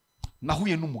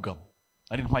 Nahuye n'umugabo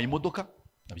ari ntwaye imodoka,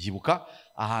 ndabyibuka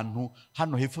ahantu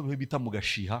hano hepfo bita mu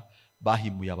Gashiha,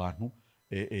 bahimuye abantu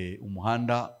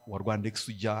umuhanda wa Rwandex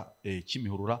ujya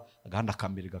Kimihurura, agahanda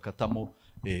kambere gakatamo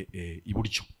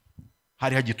iburyo,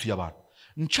 hari hagituye abantu.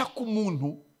 Nca ku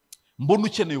muntu mbona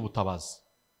ukeneye ubutabazi,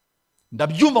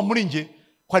 ndabyumva muri nge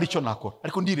ko ari cyo nakora,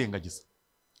 ariko ndirengagiza,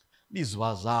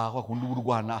 nizubaza kwa kundi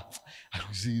uburwana,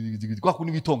 kwa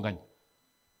kundi bitonganya.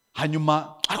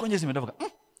 Hanyuma ariko ngeze ndavuga,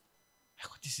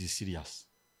 this is serious.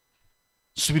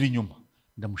 Subira inyuma,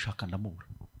 ndamushaka ndamubura.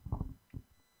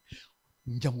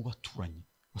 Njya mu baturanyi,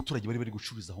 abaturage bari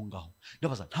gucururiza aho ngaho,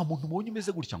 ndabaza nta muntu mubonye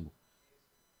umeze gutya ngo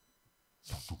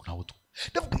ntawo.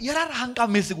 Ndavuga yararahanga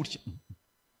ameze gutya.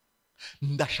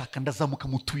 Ndashaka ndazamuka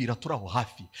mu tuyira turaho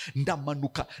hafi,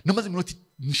 ndamanuka, namaze iminota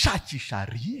nshakisha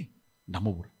riye,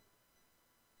 ndamubura.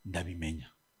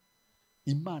 Ndabimenya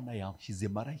Imana yanshyize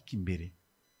marayika imbere,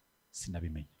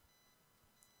 sinabimenya.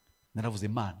 Naravuze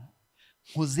Imana,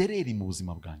 nkozereri mu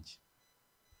buzima bwanjye,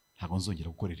 ntabwo nzongera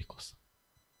gukorera ikosa.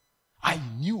 I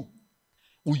knew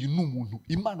uyu ni umuntu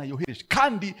Imana yohereje,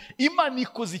 kandi Imana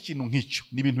ikoze ikintu nk'icyo.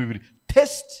 Ni ibintu bibiri,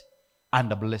 test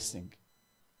and a blessing.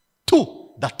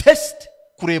 Two, the test,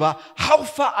 kureba how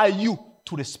far are you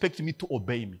to respect me, to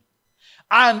obey me.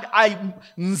 And I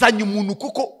nzanye umuntu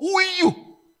kuko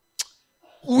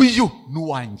uyu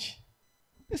nuwanjye.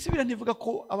 Ese biranivuga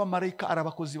ko abamarayika ari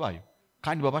abakozi bayo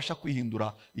kandi babasha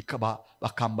kwihindura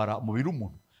bakambara umubiri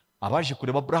w'umuntu. Abaje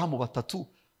kureba Abrahamu batatu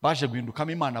baje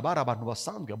guhindukamo Imana bari abantu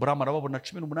basanzwe. Abrahamu arababona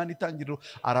 18 itangiriro,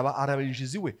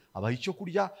 arabinjiza iwe, abaha icyo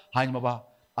kurya, hanyuma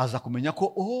aza kumenya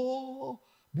ko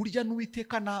burya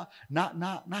n'Uwiteka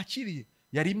nakiriye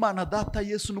yari Imana Data,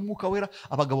 Yesu n'Umwuka Wera.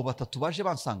 Abagabo batatu baje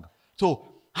bansanga. So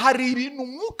hari ibintu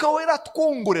Umwuka Wera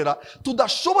twongorera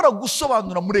tudashobora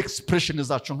gusobanura muri expression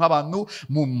zacu nk'abantu,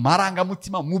 mu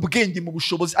marangamutima, mu bwenge, mu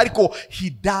bushobozi, ariko he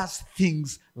does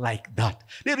things like that.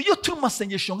 Rero iyo turi mu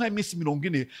masengesho nk'iminsi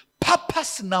 40,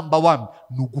 purpose number 1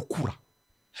 ni ugukura.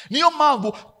 Niyo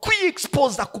mpamvu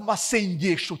kwi-expose ku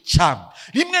masengesho cyane.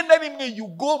 Rimwe na rimwe you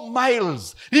go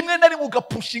miles, rimwe na rimwe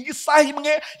ugapushinga isaha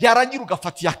imwe, yarangira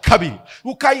ugafata iya kabiri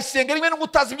ukayisenga, rimwe n'ubwo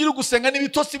utazi ibyo uri gusenga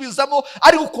n'ibitotsi bizamo,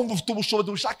 ariko ukumva ufite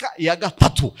ubushobozi bushaka iya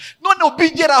gatatu. Noneho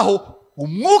bigeraho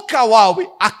umwuka wawe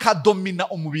akadomina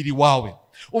umubiri wawe,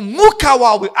 umwuka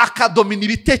wawe akadomina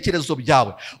ibitekerezo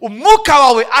byawe, umwuka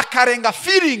wawe akarenga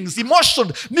feelings,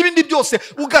 emotion n'ibindi byose,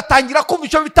 ugatangira kumva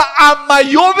icyo bita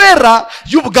amayobera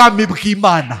y'ubwami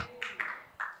bw'Imana.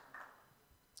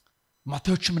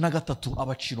 Matayo 13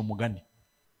 abacira umugani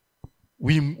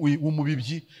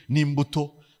w'umubibyi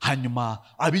n'imbuto. Hanyuma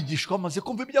abigishwa bamaze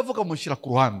kumva ibyo avuga, mushyira ku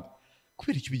ruhande.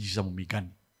 Kubera icyo bigisha mu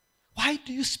migani? Why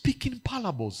do you speak in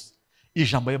parables?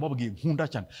 Ijambo yababwiye nkunda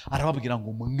cyane, arababwira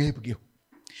ngo mwebweho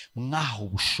mwaho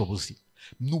ubushobozi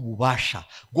n'ububasha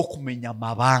bwo kumenya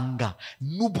amabanga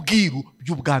n'ubwiru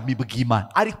by'ubwami bw'Imana,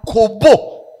 ariko bo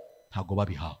ntago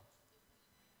babihawe.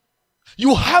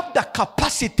 You have the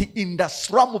capacity in the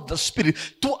realm of the Spirit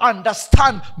to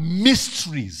understand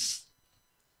mysteries.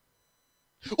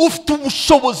 Ufite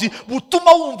ubushobozi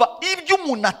butuma wumva ibyo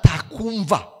umuntu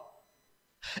atakumva,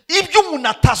 ibyo umuntu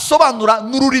atasobanura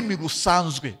n'ururimi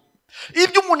rusanzwe,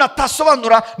 ibyo umuntu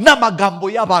atasobanura n'amagambo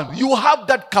y'abantu. You have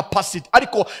that capacity,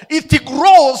 ariko it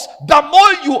grows the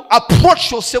more you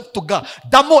approach yourself to God,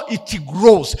 the more it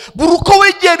grows. Buri uko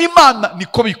wegera Imana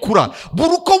niko bikura,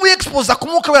 buri uko wi-expose ku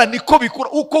Mwuka Wera niko bikura.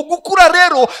 Uko gukura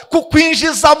rero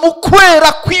kukwinjiza mu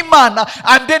kwera kw'Imana,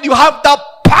 and then you have the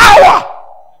power.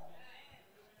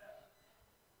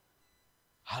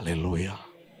 Hallelujah,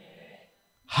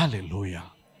 hallelujah.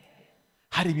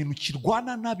 Hari ibintu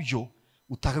kirwana nabyo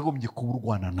utakagombye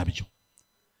kuburwana nabyo.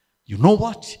 You know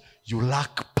what? You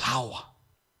lack power.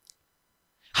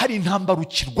 Hari intambara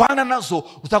ukirwana nazo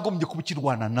utagombye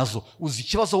kubukirwana nazo. Uzi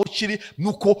ikibazo aho kiri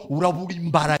nuko urabura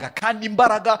imbaraga, kandi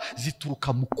imbaraga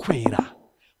zituruka mu kwera.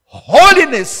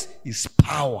 Holiness is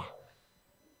power.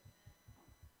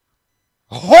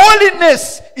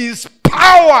 Holiness is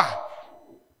power.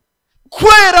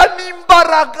 Kwera ni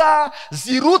imbaraga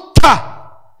ziruta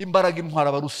imbaraga intwara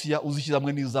abarusiya uzishyize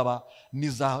hamwe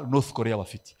n'iza North Korea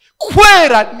bafite.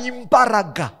 Kwera ni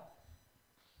imbaraga.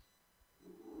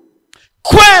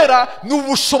 kwera ni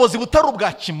ubushobozi butari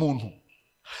ubwa kimuntu.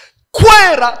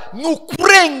 Kwera ni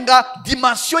ukurenga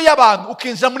dimansiyo y'abantu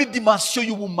ukinjira muri dimansiyo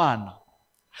y'ubumana.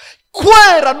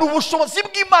 Kwera ni ubushobozi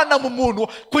bw'Imana mu muntu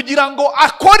kugira ngo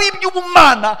akore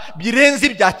iby'ubumana birenze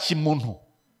ibya kimuntu.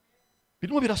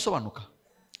 Birimo birasobanuka,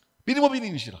 birimo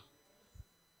birinjira.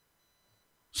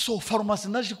 So farumasi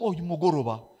naje ko uyu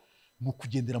mugoroba mu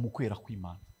kugendera mu kwera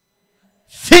kw'Imana.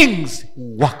 Things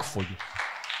work for you.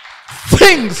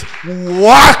 Things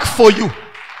work for you.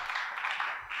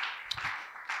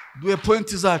 Duhe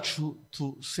pointi zacu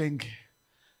tusenge.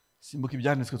 Simbuka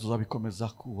ibyanditswe tuzabikomeza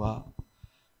kuwa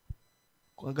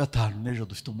gatanu n'ejo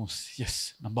dufite umunsi.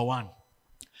 Yes, number 1.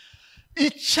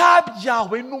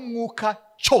 Icyabyawe n'umwuka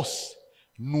cyose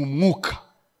ni umwuka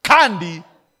kandi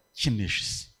kinesha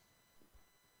isi.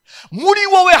 Muri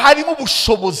wowe harimo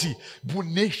ubushobozi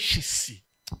bunesha isi.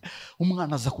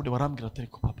 Umwana aza kureba arambwira ati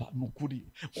ariko papa nukuri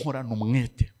nkorana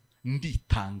umwete,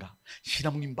 nditanga,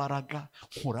 nshyiramo imbaraga,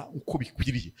 nkora uko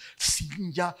bikwiriye,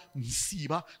 sinjya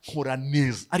nsiba, nkora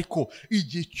neza, ariko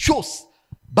igihe cyose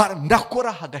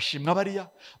ndakora hagashimwa bariya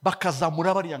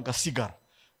bakazamura bariya ngasigara.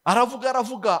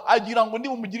 Aravuga agira ngo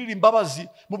niba umugirira imbabazi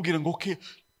mubwire ngo okay,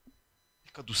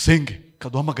 reka dusenge,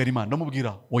 kaduhamagara Imana.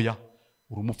 Ndamubwira oya,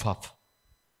 uri umupfapfa.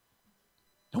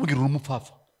 Ndamubwira uri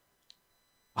umupfapfa.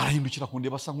 Arahindukira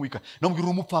kundeba asa nk'uwika. Ndamubwira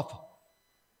uri umupfapfa.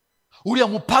 Uriya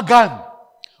mupagani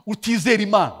utizera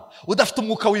Imana, udafite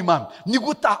umwuka w'Imana, ni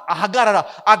gute ahagarara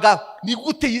ni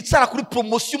gute yicara kuri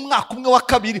promotion umwaka umwe wa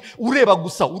kabiri ureba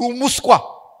gusa, uri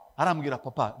umuswa. Arambwira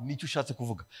papa nicyo ushatse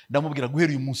kuvuga. Ndamubwira guhera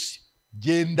uyu munsi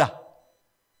genda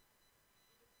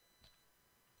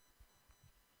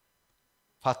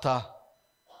fata.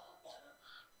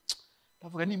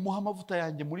 Ndavuga ni muha amavuta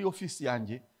yanjye muri office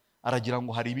yanjye, aragira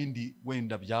ngo hari ibindi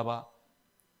wenda byaba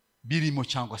birimo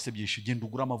cyangwa se byinshi. Genda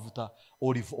ugura amavuta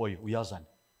olive oil uyazane.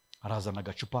 Arazana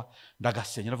agacupa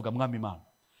ndagasenya. Ndavuga mwami Imana,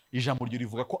 ijambo ryo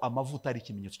rivuga ko amavuta ari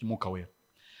ikimenyetso cy'umwuka wera.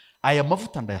 Aya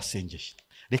mavuta ndayasengeye,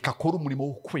 reka akore umurimo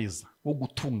wo kweza, wo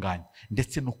gutunganya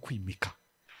ndetse no kwimika.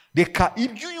 Reka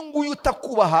ibyo uyu nguyu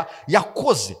utakubaha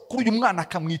yakoze kuri uyu mwana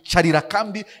akamwicarira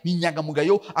kandi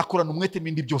n'inyangamugayo akorana umwete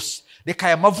n'ibindi byose, reka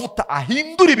aya mavuta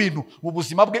ahindura ibintu mu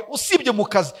buzima bwe, usibye mu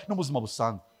kazi no mu buzima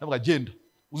busanzwe. Ndavuga genda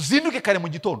uzinduke kare mu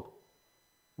gitondo,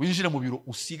 winjire mu biro,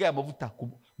 usiga aya mavuta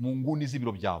mu nguni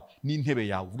z'ibiro byawe n'intebe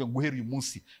yawe, uvuge ngo guhera uyu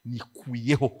munsi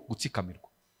nikuyeho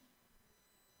gutsikamirwa.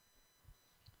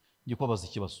 Ngiye kubabaza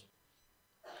ikibazo.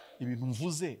 Ibintu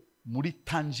mvuze muri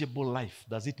tangible life,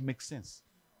 does it make sense?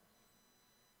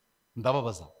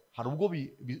 Ndababaza, hari ubwo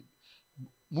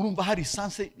murumva hari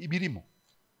sanse ibirimo?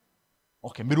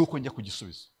 Okay, mbere uko njya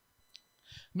kugisubiza.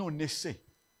 None se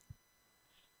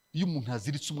iyo umuntu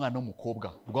aziritse umwana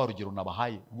w'umukobwa, rwa rugero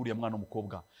nabahaye, buriya mwana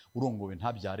w'umukobwa urongowe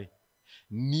ntabyare,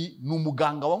 ni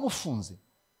umuganga wamufunze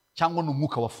cyangwa ni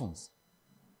umwuka wafunze?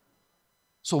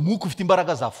 So umwuka ufite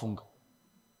imbaraga zafunga.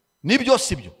 Nibyo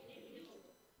sibyo?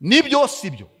 Nibyo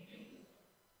sibyo?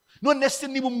 None se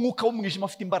niba umwuka w'umwijima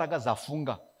afite imbaraga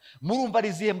zafunga, murumva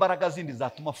ari zihe mbaraga zindi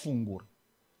zatuma afungura?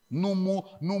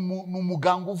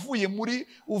 Numuganga uvuye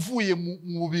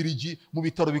mu Birigi mu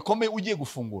bitaro bikomeye ugiye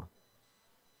gufungura.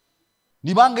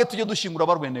 Ni bangahe tujye dushingura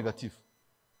barwaye negative?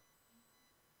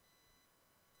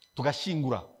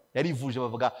 Tugashingura yarivuje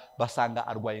bavuga basanga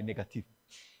arwaye negative.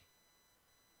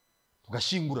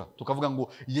 Tugashingura tukavuga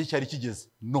ngo igihe cyari kigeze.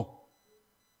 No,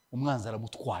 umwanzi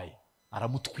aramutwaye,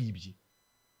 aramutwibye,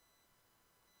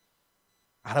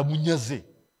 aramunyaze.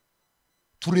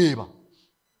 Tureba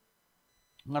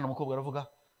umwana w'umukobwa aravuga,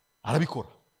 arabikora,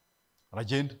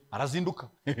 aragenda, arazinduka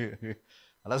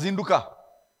arazinduka,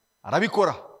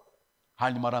 arabikora.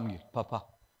 Hanyuma arambwira papa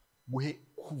guhe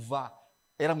kuva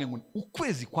yaramwe ngo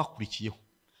ukwezi kwakurikiyeho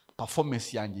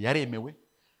performance yanjye yaremewe,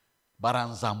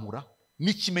 baranzamura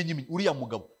n'ikimenyi. Uriya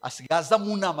mugabo asigaza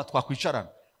mu nama twakwicarana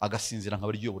agasinzira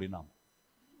nkaba ryiyobora inama.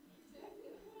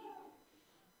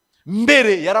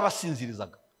 Mbere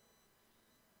yarabasinzirizaga,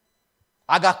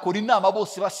 agakora inama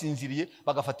bose basinziriye,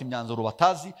 bagafata imyanzuro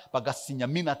batazi, bagasinya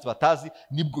minutes batazi.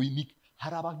 Nibwo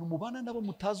hari abantu mubana nabo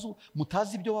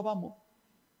mutazi ibyo babamo.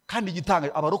 Kandi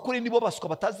igitanga abarokore nibo baswa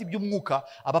batazi iby'umwuka,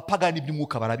 abapagani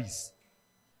iby'umwuka barabizi.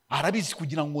 Arabizi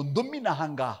kugira ngo ndomina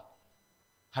hangaha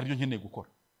hari byo nkeneye gukora.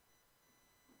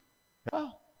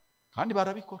 Kandi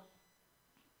barabikora.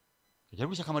 Kujya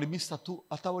gutya kamara iminsi 3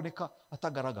 ataboneka,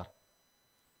 atagaragara.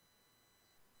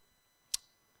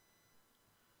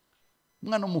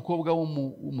 Umwana w'umukobwa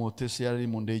w'umuhotesi yari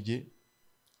mu ndege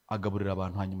agaburira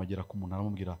abantu, hanyuma agera ku muntu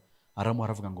aramubwira,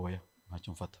 aravuga ngo oya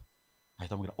ntacyo mfata.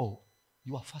 Ahita amubwira oh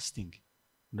you are fasting.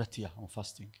 Ndati ya I'm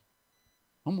fasting.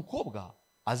 Umukobwa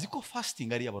azi ko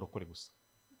fasting ari abarokore gusa,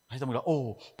 ahita amubwira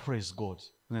oh praise God.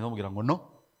 Nkamubwira ngo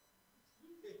no.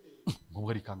 Ngo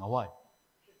arikanga why?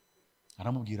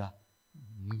 Aramubwira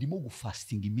ndimo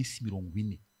gufastinga iminsi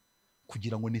 40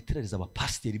 kugira ngo neterereze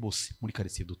abapasiteri bose muri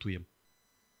quartier dutuyemo.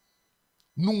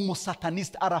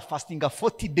 N'umusataniste arafastinga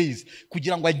 40 days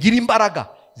kugira ngo agire imbaraga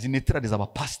zineterereze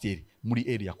abapasiteri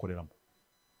muri area akoreramo.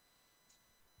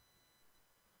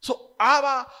 So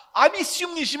abisi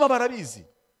y'umwijima barabizi.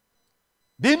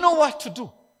 They know what to do.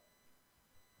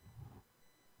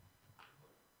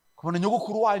 Kubona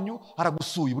nyogokuru wanyu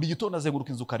aragusuye buri gitondo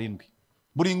azenguruka inzu 7.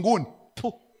 Buri nguni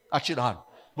acira hano.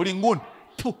 Buri nguni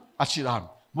acira hano.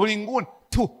 Buri nguni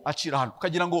acira hano.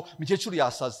 Ukagira ngo mukecuru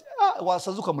yasaze.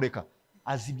 Wasaze ukamureka.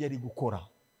 Azi ibyo ari gukora.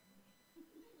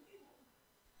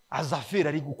 Azafera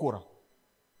ari gukora.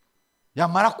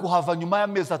 Yamara kuhava nyuma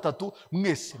y'amezi 3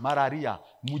 mwese malaria,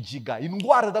 mugiga,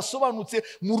 indwara dasobanutse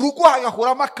mu rugo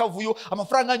hagakoramo akavuyo,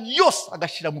 amafaranga yose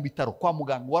agashira mu bitaro kwa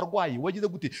muganga. Warwaye wagize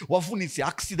gute, wavunitse,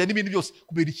 accident n'ibintu byose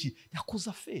kubera iki? Yakoze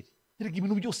aferi. Erega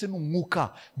ibintu byose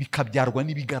n'umwuka bikabyarwa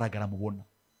n'ibigaragara mubona.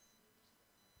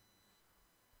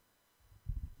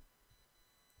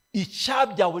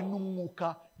 Icyabyawe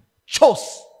n'umwuka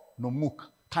cyose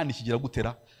n'umwuka kandi kigira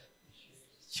gutera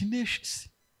kinesha.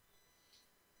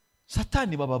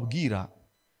 Satani bababwira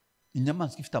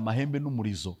inyamaswa ifite amahembe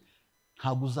n'umurizo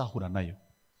ntabwo uzahura nayo.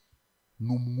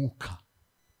 N'umwuka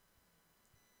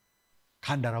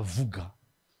kandi aravuga.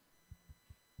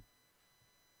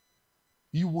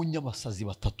 Iyo ubonye abasazi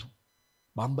 3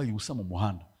 bambaye ubusa mu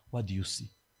muhanda, what do you see?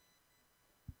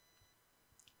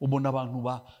 Ubona abantu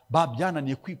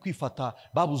babyananiye kwifata,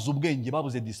 babuze ubwenge,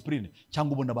 babuze discipline,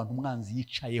 cyangwa ubona abantu umwanzi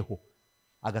yicayeho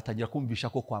agatangira kumvisha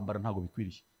ko kwambara ntago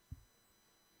bikwiriye.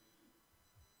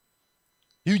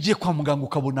 Iyo ugiye kwa muganga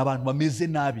ukabona abantu bameze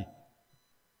nabi,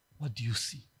 what do you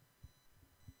see?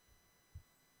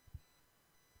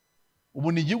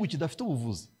 Ubona igihugu kidafite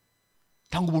ubuvuzi,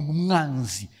 cyangwa ubona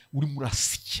umwanzi uri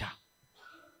murasya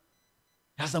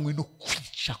yazanywe no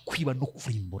kwica, kwiba no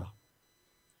kurimbura.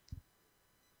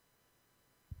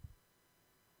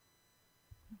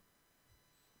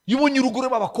 Iyo ubonye urugo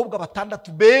rw'abakobwa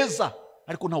 6 beza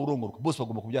ariko nta urongorwa, bose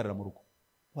bagomba kubyarira mu rugo,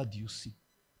 what do you see?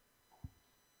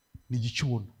 Ni iki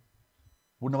ubona?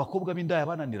 Ubona abakobwa b'indaya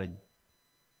bananiranye,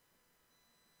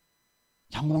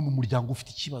 cyangwa ubona umuryango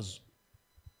ufite ikibazo?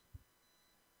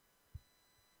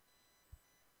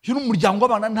 Iyo n'umuryango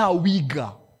w'abana nta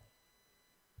wiga,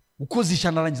 ukoze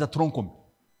ishyano arangiza tronkome,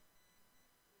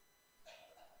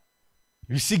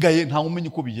 ibisigaye nta umenye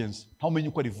uko bigenze, nta umenye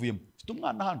uko arivuyemo. Mfite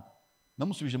umwana hano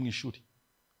namusubije mu ishuri,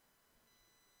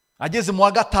 ageze mu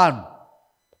wa 5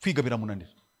 kwiga biramunanira.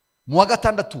 Mu wa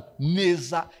 6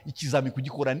 neza ikizami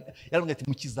kugikora, yarambwiye ati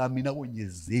mu kizami nabonye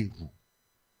 0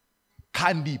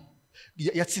 kandi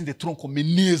yatsinze tronkome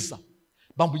neza,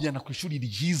 bamujyana ku ishuri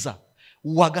ryiza.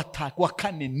 Wa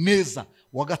 4 neza,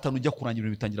 wa 5 ujya kurangira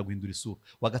ibintu bitangira guhindura isura,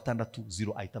 wa 6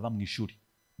 0 ahita ava mu ishuri.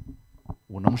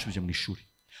 Ubona amushubije mu ishuri.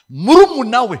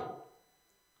 Murumuna we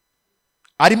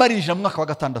arimo arinjira mu mwaka wa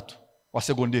 6 wa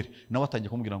segonderi, nawe atangiye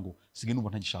kumubwira ngo sige numva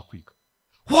ntagishaka kwiga.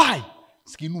 Why?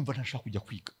 Sige numva ntashaka kujya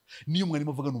kwiga. Niyo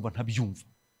mwarimu avuga numva ntabyumva.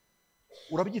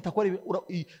 Urabyita ko ari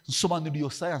nsobanurira iyo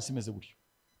science imeze gutyo.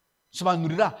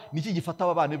 Nsobanurira niki gifata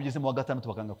aba bana bigeze mu wa 6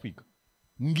 bakanga kwiga.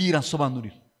 Ngira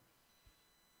nsobanurira.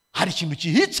 Hari ikintu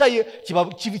kihicaye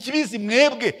kibizi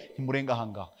mwebwe ntimurenga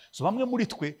ahangaha. So bamwe muri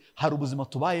twe hari ubuzima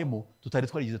tubayemo tutari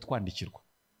twarigize twandikirwa.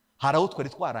 Hari aho twari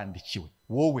twarandikiwe.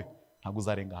 Wowe ntabwo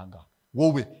uzarenga ahangaha.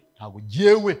 Wowe ntabwo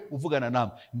jewe uvugana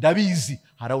namwe ndabizi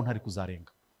hari aho ntari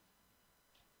kuzarenga.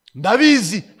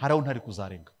 Ndabizi hari aho ntari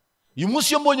kuzarenga. Uyu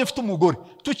munsi yo mbonye mfite umugore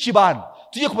tukibana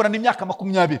tugiye kubana imyaka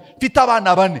 20 mfite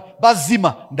abana 4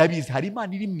 bazima, ndabizi hari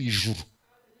Imana iri mu ijuru.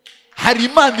 Hari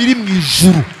Imana iri mu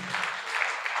ijuru.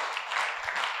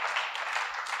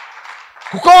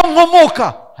 Kuko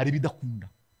nkomoka hari bidakunda,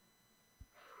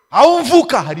 aho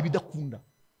mvuka hari bidakunda,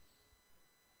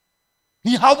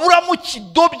 ntihabura mu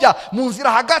kidobya mu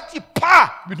nzira hagati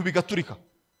ibintu bigaturika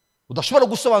udashobora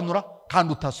gusobanura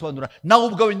kandi utasobanura nawe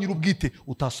ubwawe nyir'ubwite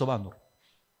utasobanura.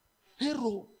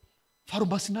 Rero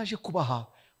farumasi naje kubaha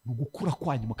mu gukura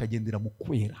kwanyu mukagendera mu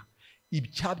kwera.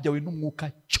 Ibyabyawe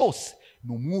n'umwuka cyose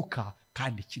ni umwuka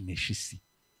kandi kinesha isi.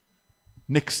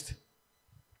 Next.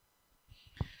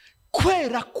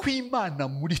 Kwera kw'Imana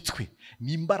muri twe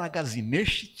ni imbaraga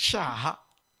zinesha icyaha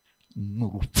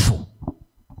n'urupfu.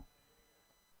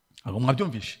 Abo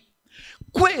mwabyumvishe?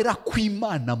 Kwera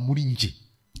kw'Imana muri nge,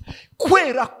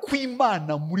 kwera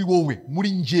kw'Imana muri wowe,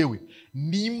 muri njyewe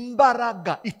ni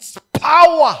imbaraga. It's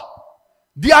power,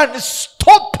 the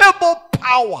unstoppable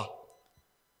power,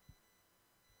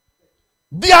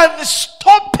 the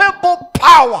unstoppable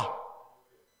power.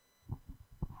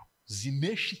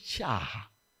 zinesha icyaha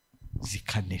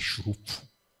zikanesha urupfu.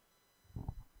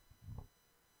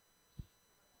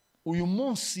 Uyu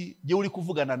munsi jye uri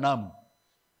kuvugana namwe,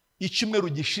 icyumweru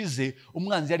gishize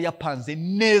umwanzi yari yapanze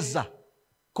neza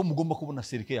ko mugomba kubona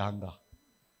serike yahangaha.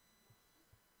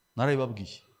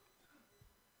 Narabibabwiye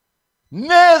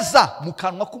neza mu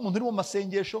kanwa k'umuntu uri mu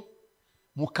masengesho,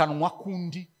 mu kanwa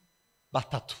kundi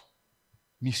batatu.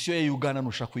 Misiyo ya Uganda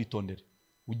nushaka kuyitondera,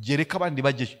 ugereka abandi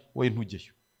bajyeyo, wowe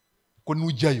ntujyeyo, ko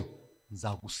nujyayo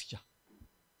nzagusya.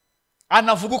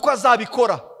 Anavuga uko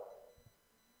azabikora,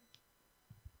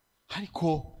 ariko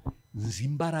nzi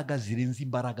imbaraga zirenze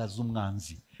imbaraga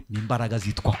z'umwanzi, ni imbaraga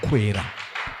zitwa kwera.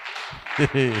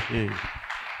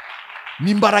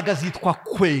 Ni imbaraga zitwa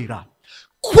kwera.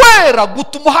 Kwera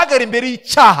gutuma uhagara imbere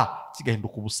y'icyaha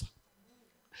kigahinduka ubusa.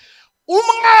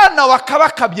 Umwana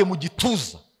wakabakabye mu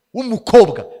gituza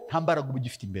w'umukobwa nta mbaraga uba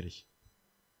ugifite imbere ye.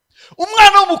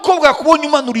 Umwana w'umukobwa yakubonye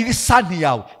umanurira isanti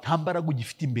yawe nta mbaraga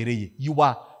ugifite imbere ye. You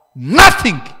are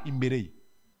nothing imbere ye.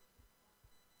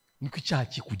 Niko icyaha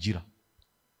kikugira.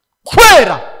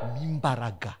 Kwera ni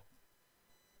imbaraga,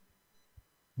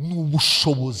 ni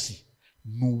ubushobozi,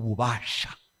 ni ububasha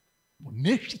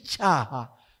bunesha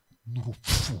icyaha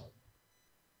n'urupfu.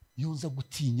 Iyo nza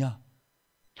gutinya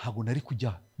ntabwo nari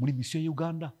kujya muri misiyo ya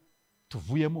Uganda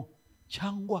tuvuyemo,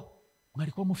 cyangwa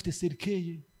mwari kuba mufite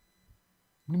serikeye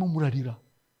murimo murarira.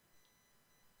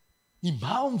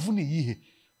 Impamvu ni iyihe?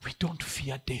 We don't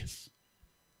fear death.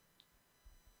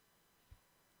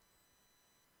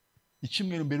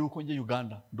 Icyumweru mbere yuko njye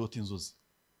Uganda ndota inzozi,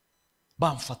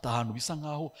 bamfata ahantu bisa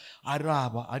nkaho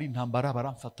ari intambara,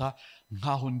 baramfata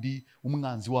nkaho ndi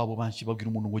umwanzi wabo, banshi babwira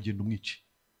umuntu ngo genda umwice.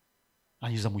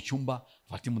 Anyiza mu cyumba,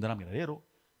 fata imbunda aramwira, rero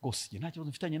rwose njye nta kibazo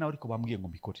mfitanye nawe, ariko bambwiye ngo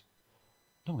mbikore.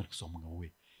 Ndamubwira ko somo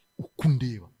wowe uko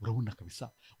ndeba urabona kabisa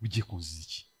ugiye kunziza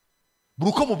iki? Buri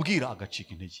uko mubwira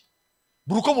agacika intege,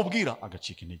 buri uko mubwira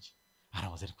agacika intege.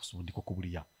 Arabaza, ariko ubundi koko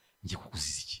buriya ngiye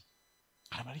kukuziza iki?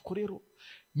 Araba, ariko rero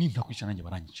nintakwica nanjye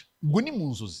baranyica. Ubwo ni mu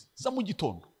nzozi za mu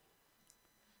gitondo.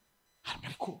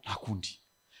 Ariko nta kundi.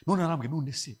 None arambwira,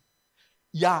 none se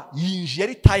yinjiye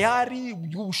ari tayari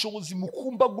ubushobozi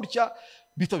mukumba gutya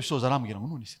bitabishoza. Arambwira ngo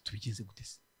none se tubigenze gute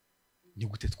se? Ni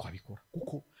gute twabikora?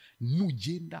 Kuko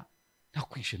nugenda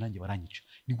ntakwishe nanjye baranyica,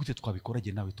 ni gute twabikora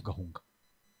jye nawe tugahunga?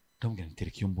 Ndamubwira nti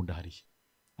tereka iyo mbunda hariya.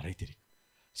 Arayitereka.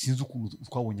 Sinzi ukuntu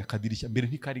twabonye akadirishya, mbere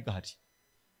ntikari gahari,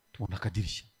 tubona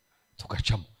akadirishya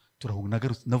tugacamo, turahunga.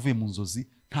 Navuye mu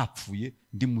nzozi ntapfuye,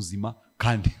 ndi muzima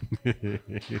kandi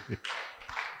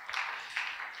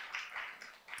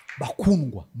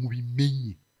bakundwa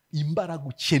mubimenye, imbaraga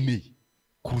ukeneye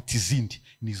kuruta izindi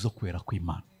nizo kwera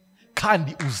kw'Imana,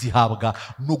 kandi uzihabwa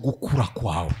no gukura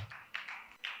kwawe.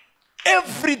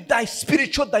 Every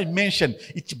spiritual dimension,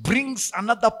 it brings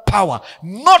another power,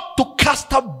 not to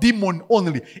cast out demon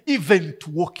only, even to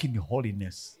walk in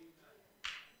holiness.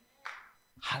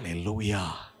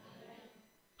 Hallelujah.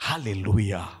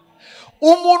 Hallelujah.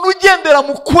 Umuntu ugendera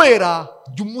mu kwera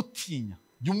jya umutinya,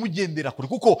 jya umugendera kure,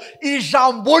 kuko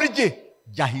ijambo rye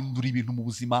ryahindura ibintu mu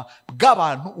buzima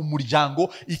bw'abantu,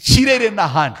 umuryango, ikirere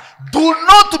n'ahandi. Do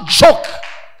not joke.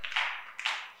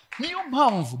 Niyo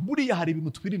mpamvu buriya hari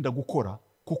ibintu twirinda gukora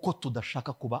kuko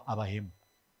tudashaka kuba abahemu.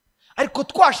 Ariko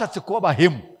twashatse kuba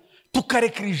abahemu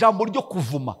tukarekera ijambo ryo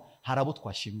kuvuma, hari abo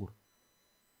twashingura.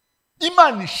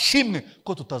 Imana ishimwe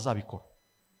ko tutazabikora.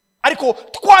 Ariko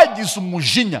twagize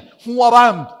umujinya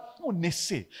nk'uwabandi. None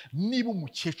se niba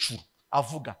umukecuru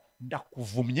avuga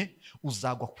ndakuvumye,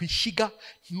 uzagwa ku ishyiga,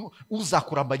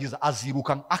 uzakurambagiza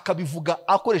aziruka, akabivuga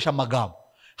akoresha amagambo,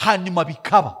 hanyuma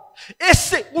bikaba.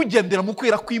 Ese ugendera mu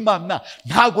kwera kw'Imana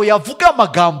ntago yavuga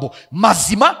amagambo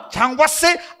mazima cyangwa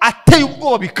se ateye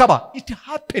ubwoba bikaba? It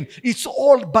happened. It's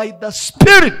all by the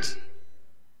Spirit.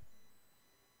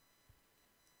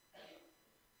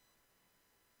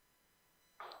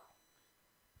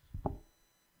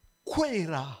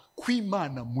 Kwera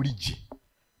kw'Imana muri jye,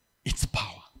 it's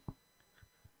power.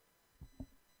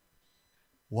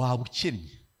 Waba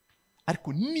ukennye,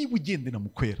 ariko niba ugendera mu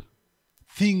kwera,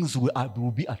 things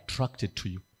will be attracted to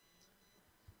you.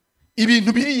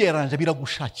 Ibintu biriyeranja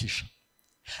biragushakisha.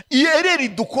 Iyo rero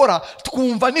dukora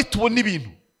twumva nitubona ibintu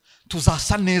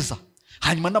tuzasa neza,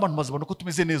 hanyuma n'abantu bazabona ko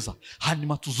tumeze neza,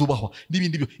 hanyuma tuzubahwa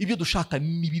n'ibindi ibyo dushaka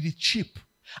n'ibiri cheap.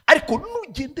 Ariko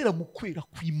nugendera mu kwera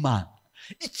kw'Imana,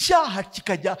 icyaha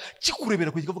kikajya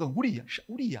kikurebera kuvuga ngo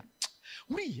uriya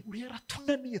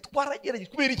ratunaniye, twarageranye.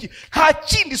 Kubera iki? Nta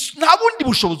kindi, nta bundi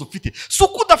bushobozi ufite.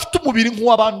 Suko udafite umubiri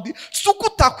nk'uwabandi, suko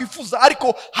utakwifuza,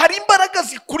 ariko hari imbaraga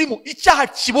zikurimo. Icyaha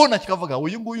kibona kikavuga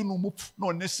uyu nguyu ni umupfu.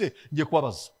 None se ngiye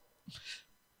kubabaza,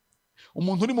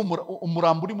 umuntu uri mu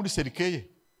umurambo uri muri serikeye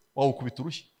wawukubita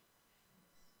urushyi?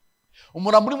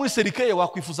 umurambo uri muri serikeye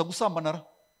wakwifuza gusambanara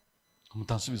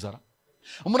mutansubiza ra.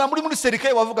 umurambo uri muri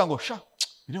serikeye wavuga ngo sha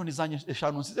miliyoni zanjye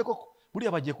 5 nsize koko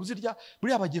buriya bagiye kuzirya,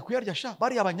 buriya bagiye kuyarya sha,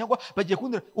 bariya abanyagwa bagiye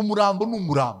kundira. Umurambo ni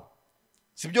umurambo,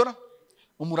 sibyo ra?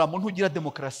 Umurambo ntugira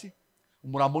demokarasi,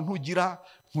 umurambo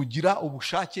ntugira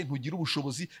ubushake, ntugira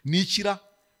ubushobozi, nikira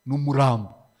ni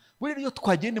umurambo. Buriya iyo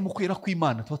twagende mu kwera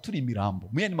kw'Imana tuba turi imirambo.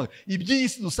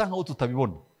 Iby'isi dusa nkaho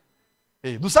tutabibona,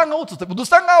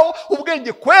 dusa nkaho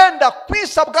ubwenge kwenda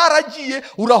kwisa bwaragiye,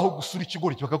 uraho gusura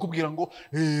ikigori bakakubwira ngo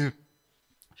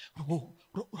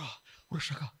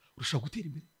urashaka gutera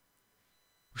imbere,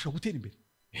 urashaka gutera imbere,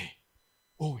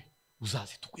 wowe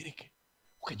uzaze tukwereke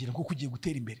ukagira ngo ugiye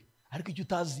gutera imbere, ariko icyo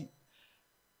utazi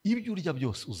ibyo urya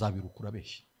byose uzabirukura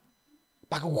beshya.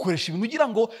 Bakagukoresha ibintu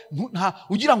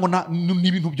ugira ngo ni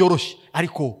ibintu byoroshye,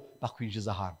 ariko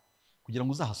bakwinjiza ahantu kugira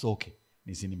ngo uzahasohoke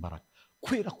n'izindi mbaraga.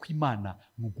 Kwera kw'Imana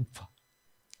ni ugupfa,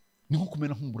 ni nko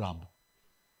kumera nk'umurambo.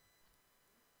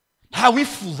 Nta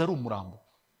wifuza ari umurambo,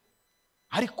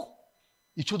 ariko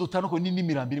icyo dutandukanye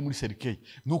n'imirambo iri muri serikeye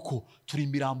ni uko turi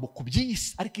imirambo ku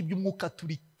by'isi, ariko iby'umwuka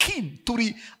turi keen,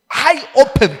 turi high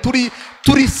open,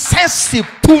 turi sensitive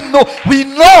to know, we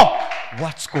know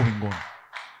what's going on.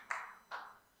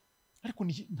 Ariko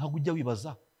ntabwo ujya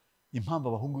wibaza impamvu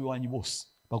abahungu b'iwanyu bose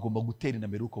bagomba gutera inda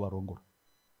mbere uko barongora.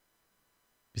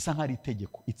 Bisa nk'ari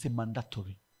itegeko, it's a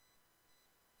mandatory.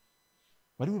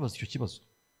 Wari wibaza icyo kibazo?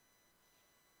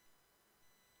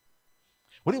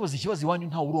 Wari wibaza ikibazo iwanyu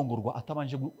nta urongorwa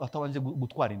atabanje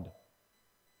gutwara inda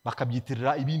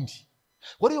bakabyitirira ibindi?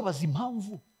 Wari wibaza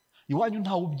impamvu iwanyu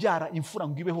nta ubyara imfura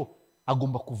ngo ibeho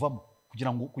agomba kuvamo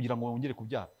kugira ngo wongere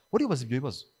kubyara? Wari wibaza ibyo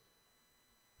bibazo?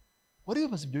 Wari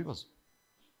wibaza ibyo bibazo?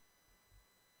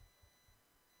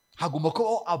 Hagomba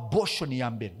kubaho abortion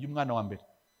ya mbere y'umwana wa mbere,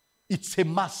 it's a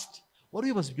must. Wari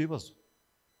wibaza ibyo bibazo?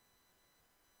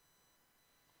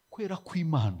 Kwera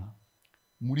kw'Imana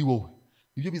muri wowe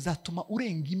nibyo bizatuma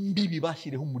urenga imbibi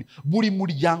bashyiriyeho muri buri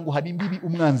muryango. Hari imbibi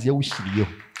umwanzi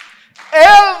yawushyiriyeho.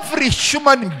 Every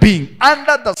human being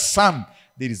under the sun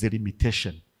there is a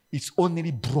limitation. It's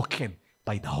only broken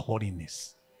by the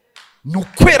holiness.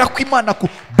 Nukwera kw'Imana ku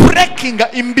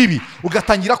breakinga imbibi,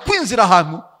 ugatangira kwinzira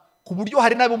ahantu ku buryo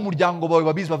hari n'abo mu muryango bawe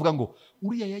babizi, bavuga ngo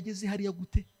uriya yageze hariya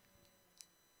gute.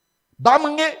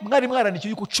 Bamwe mwari mwaranikiye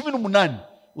yuko 18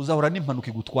 uzahora n'impanuka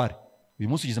igutware, uyu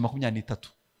munsi ugeze 23.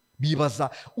 Bibaza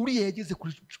uriya yageze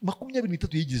kuri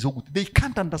 23 yigezeho gute. They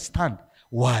can't understand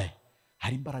why.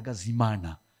 Hari imbaraga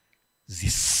z'Imana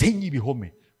zisenya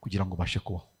ibihome kugira ngo bashe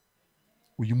kubaho.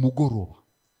 Uyu mugoroba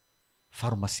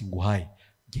farumasi nguhaye,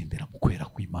 gendera mu kwera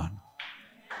kw'Imana.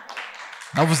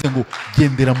 Navuze ngo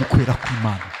gendera mu kwera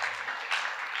kw'Imana.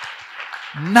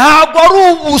 Ntabwo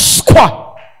ari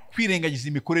ubuswa kwirengagiza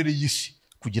imikorere y'isi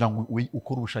kugira ngo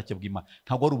ukore ubushake bw'Imana.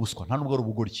 Ntabwo ari ubuswa, nta nubwo ari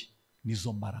ubugoryi.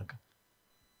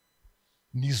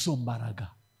 Nizo mbaraga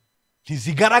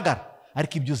ntizigaragara,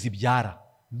 ariko ibyo zibyara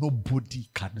nobody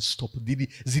can stop.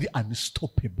 Ziri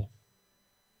unstoppable.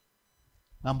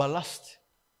 Number last,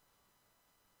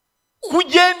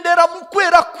 kugendera mu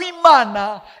kwera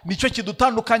kw'Imana nicyo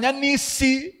kidutandukanya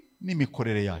n'isi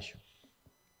n'imikorere yayo.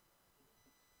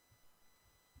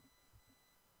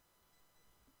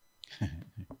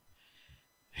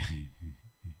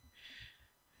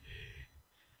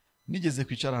 Nigeze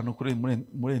kwicara hano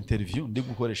muri interview, ndi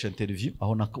gukoresha interview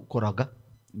aho nakoraga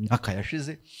imyaka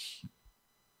yashize,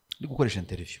 ndi gukoresha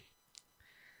interview.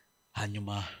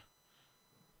 Hanyuma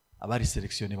abari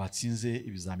selection batsinze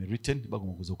ibizamini written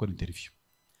bagomba kuza gukora interview.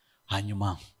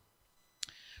 Hanyuma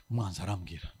umwanzi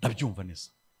arambwira, ndabyumva neza,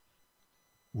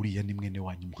 uriya ni mwene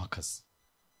wanyu muhakazi,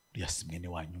 uriya si mwene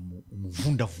wanyu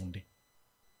umuvundavunde.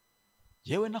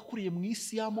 Yewe nakuriye mu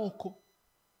isi y'amoko,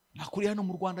 nakuriye hano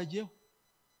mu Rwanda jewe.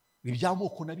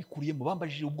 Iby'amoko nabikuriye mu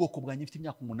bambajije ubwoko bwanjye mfite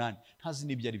imyaka 8, ntazi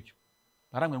n'ibyo ari byo.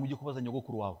 Barambwira ngo ujye kubaza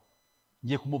nyogokuru wawe.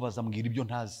 Ngiye kumubaza mbwira ibyo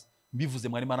ntazi. Mbivuze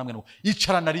mwari marambwira ngo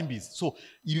icara nari mbizi. So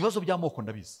ibibazo by'amoko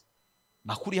ndabizi.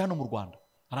 Nakuriye hano mu Rwanda.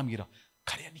 Arambwira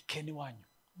kariya ni kene wanyu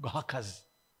gahakazi,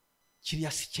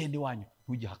 kiriya si kene wanyu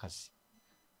ntujye hakazi.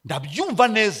 Ndabyumva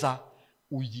neza.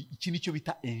 Iki nicyo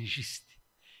bita injuste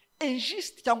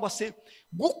cyangwa se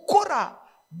gukora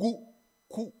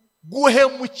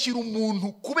guhemukira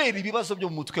umuntu kubera ibibazo byo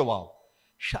mu mutwe wawe.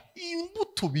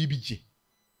 Imbuto bibye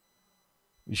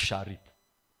bishari,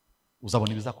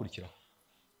 uzabona ibizakurikiraho.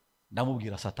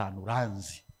 Ndamubwira Satani,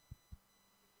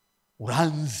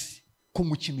 uranzi ko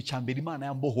mu kintu cya mbere Imana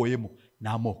yambohoyemo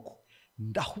n'amoko,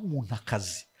 ndaho umuntu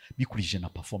akazi bikurije na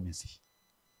performance ye.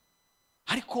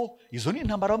 Ariko izo ni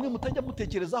intambara bamwe mutajya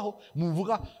mutekerezaho.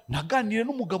 Muvuga naganire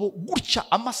n'umugabo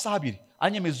gutya amasaha 2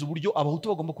 anyemeza uburyo abahutu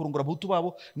bagomba kurongora abahutu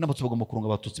babo n'abatutsi bagomba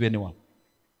kurongora abatutsi bene wabo.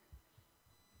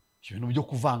 ibintu byo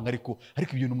kuvanga ariko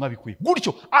ibintu mwabikuye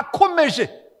gutyo akomeje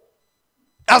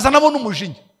azanamo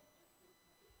n'umujinya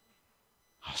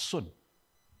hasoni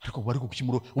ariko bari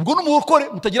kukimuro ubwo n'umurokore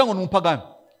mutagira ngo n'umupagani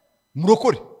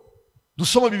murokore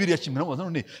dusoma Bibiliya kimwe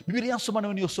none Bibiliya nsoma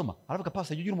nayo niyo soma aravuga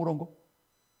pastor ugira umurongo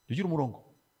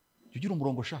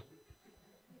sha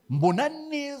mbona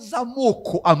neza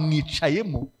amoko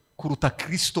amwicayemo kuruta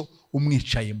Kristo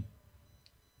umwicayemo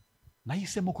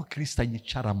nahisemo ko Kristo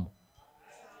anyicaramo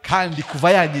kandi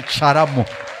kuva yanyicaramo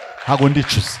ntago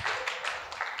ndicuza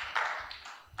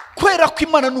kwera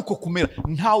kw'Imana nuko kumera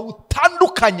nta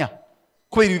utandukanya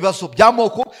kwera ibibazo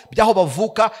by'amoko byaho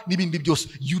bavuka n'ibindi byose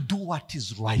you do what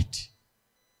is right.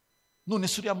 None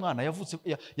suriya mwana yavutse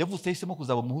yahisemo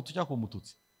kuzaba muhutu cyangwa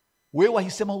umututsi wewe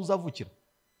wahisemo aho uzavukira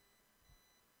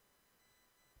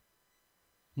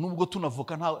nubwo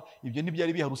tunavuka nta ibyo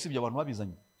ntibyari bihari usibye abantu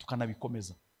babizanye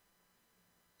tukanabikomeza.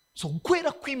 So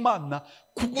kwera kw'Imana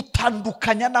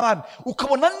kugutandukanya n'abandi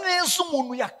ukabona neza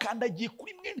umuntu yakandagiye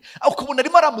kuri mwene ukabona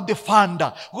arimo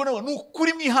aramudefanda ubona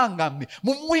n'ukuri mwihangamye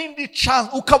mu muhindi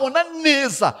chance ukabona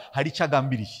neza hari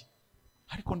icyagambiriye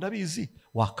ariko ndabizi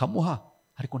wakamuha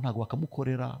ariko ntago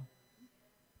wakamukorera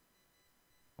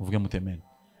uvuge mutemene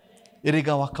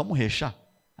erega wakamuhesha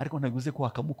ariko ntaguze ko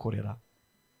wakamukorera.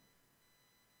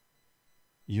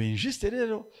 Iyo injustice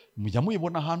rero mujya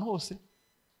muyibona ahantu hose,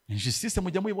 injustice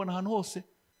mujya muyibona ahantu hose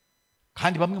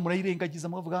kandi bamwe murayirengagiza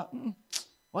muvuga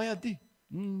oya di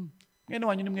mwene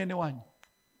wanyu ni mwene wanyu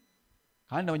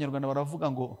kandi abanyarwanda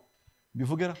baravuga ngo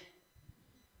bivuge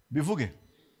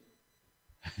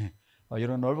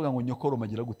abanyarwanda baravuga ngo nyokoro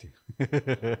magira gute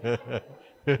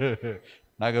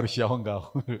nagarushye aho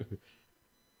ngaho.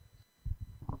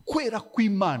 Kwera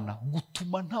kw'Imana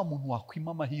gutuma nta muntu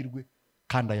wakwima amahirwe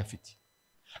kandi ayafite,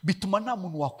 bituma nta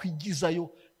muntu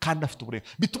wakwigizayo kandi afite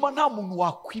uburenganzira, bituma nta muntu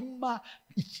wakwima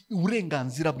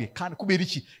uburenganzira bwe kandi kubera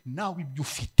iki nawe ibyo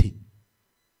ufite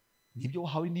nibyo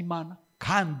wahawe n'Imana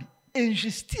kandi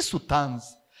injustice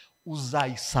utanze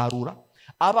uzayisarura,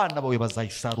 abana bawe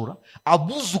bazayisarura,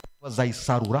 abuzukuru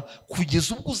bazayisarura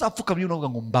kugeza ubwo uzapfuka byo uvuga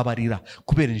ngo mbabarira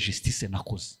kubera injustice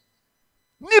nakoze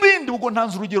n'ibindi. Ubwo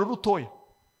ntanze urugero rutoya,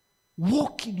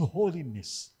 walk in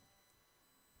holiness,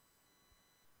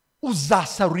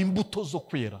 uzasarura imbuto zo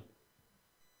kwera,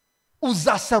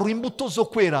 uzasarura imbuto zo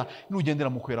kwera nugendera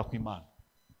mu kwera kw'Imana.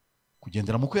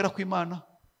 Kugendera mu kwera kw'Imana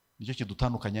nicyo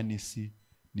kidutandukanya n'isi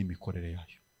n'imikorere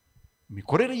yayo.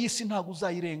 Imikorere y'isi ntabwo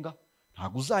uzayirenga,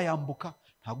 ntabwo uzayambuka,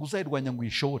 ntabwo uzayirwanya ngo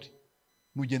uyishobore.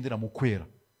 Nugendera mu kwera,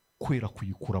 kwera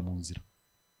kuyikura mu nzira.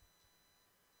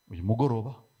 Uyu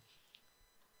mugoroba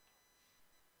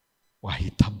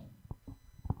wahitamo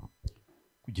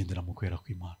kugendera mu kwera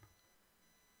kw'Imana,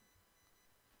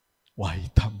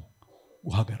 wahitamo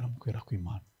guhagarara mu kwera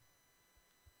kw'Imana.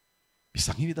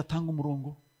 Bisa nk'ibidatanga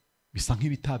umurongo, bisa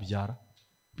nk'ibitabyara,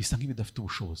 bisa nk'ibidafite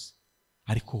ubushobozi,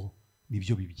 ariko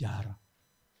nibyo bibyara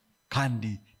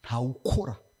kandi ntawe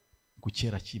ukora ku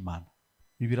cyera cy'Imana.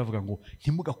 Bibiliya iravuga ngo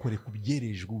ntimugakore ku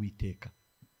byerejwe Uwiteka,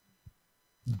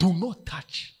 do not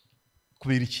touch.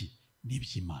 Kubera iki? Ni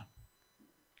iby'Imana.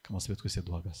 Kamasabe twese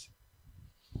duhagaze.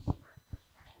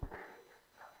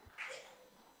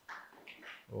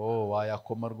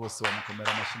 Wayakoma rwose,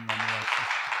 wamukomera amashyi Mwami wacu.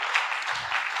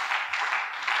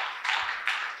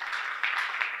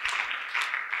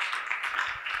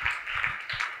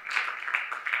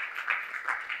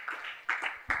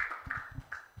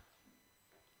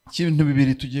 Ibintu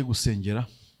bibiri tugiye gusengera,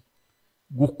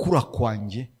 gukura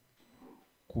kwanjye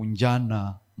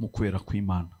kunjyana mu kwera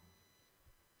kw'Imana.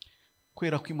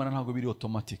 Kwera kw'Imana ntabwo biri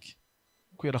automatic.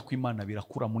 Kwera kw'Imana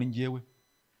birakura muri njyewe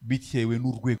bitewe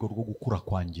n'urwego rwo gukura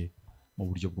kwanjye mu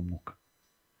buryo bw'umwuka.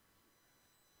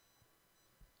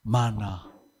 Mana,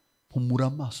 mpumura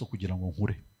amaso kugira ngo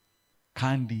nkure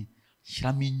kandi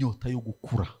shyiramo inyota yo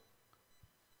gukura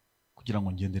kugira ngo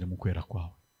ngendere mu kwera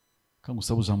kwawe. Kandi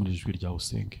usaba uzamurira ijwi ryawe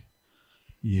usenge.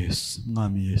 Yesu,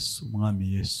 Mwami Yesu,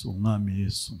 Mwami Yesu, Mwami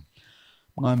Yesu,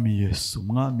 Mwami Yesu,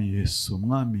 Mwami Yesu,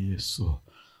 Mwami Yesu.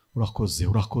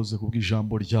 Urakoze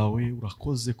kubw'ijambo ryawe,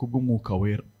 urakoze kubw'umwuka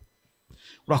wera,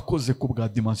 urakoze kubwa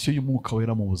dimension y'umwuka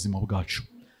wera mu buzima bwacu,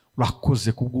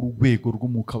 urakoze kubw'urwego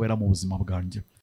rw'umwuka wera mu buzima bwanjye.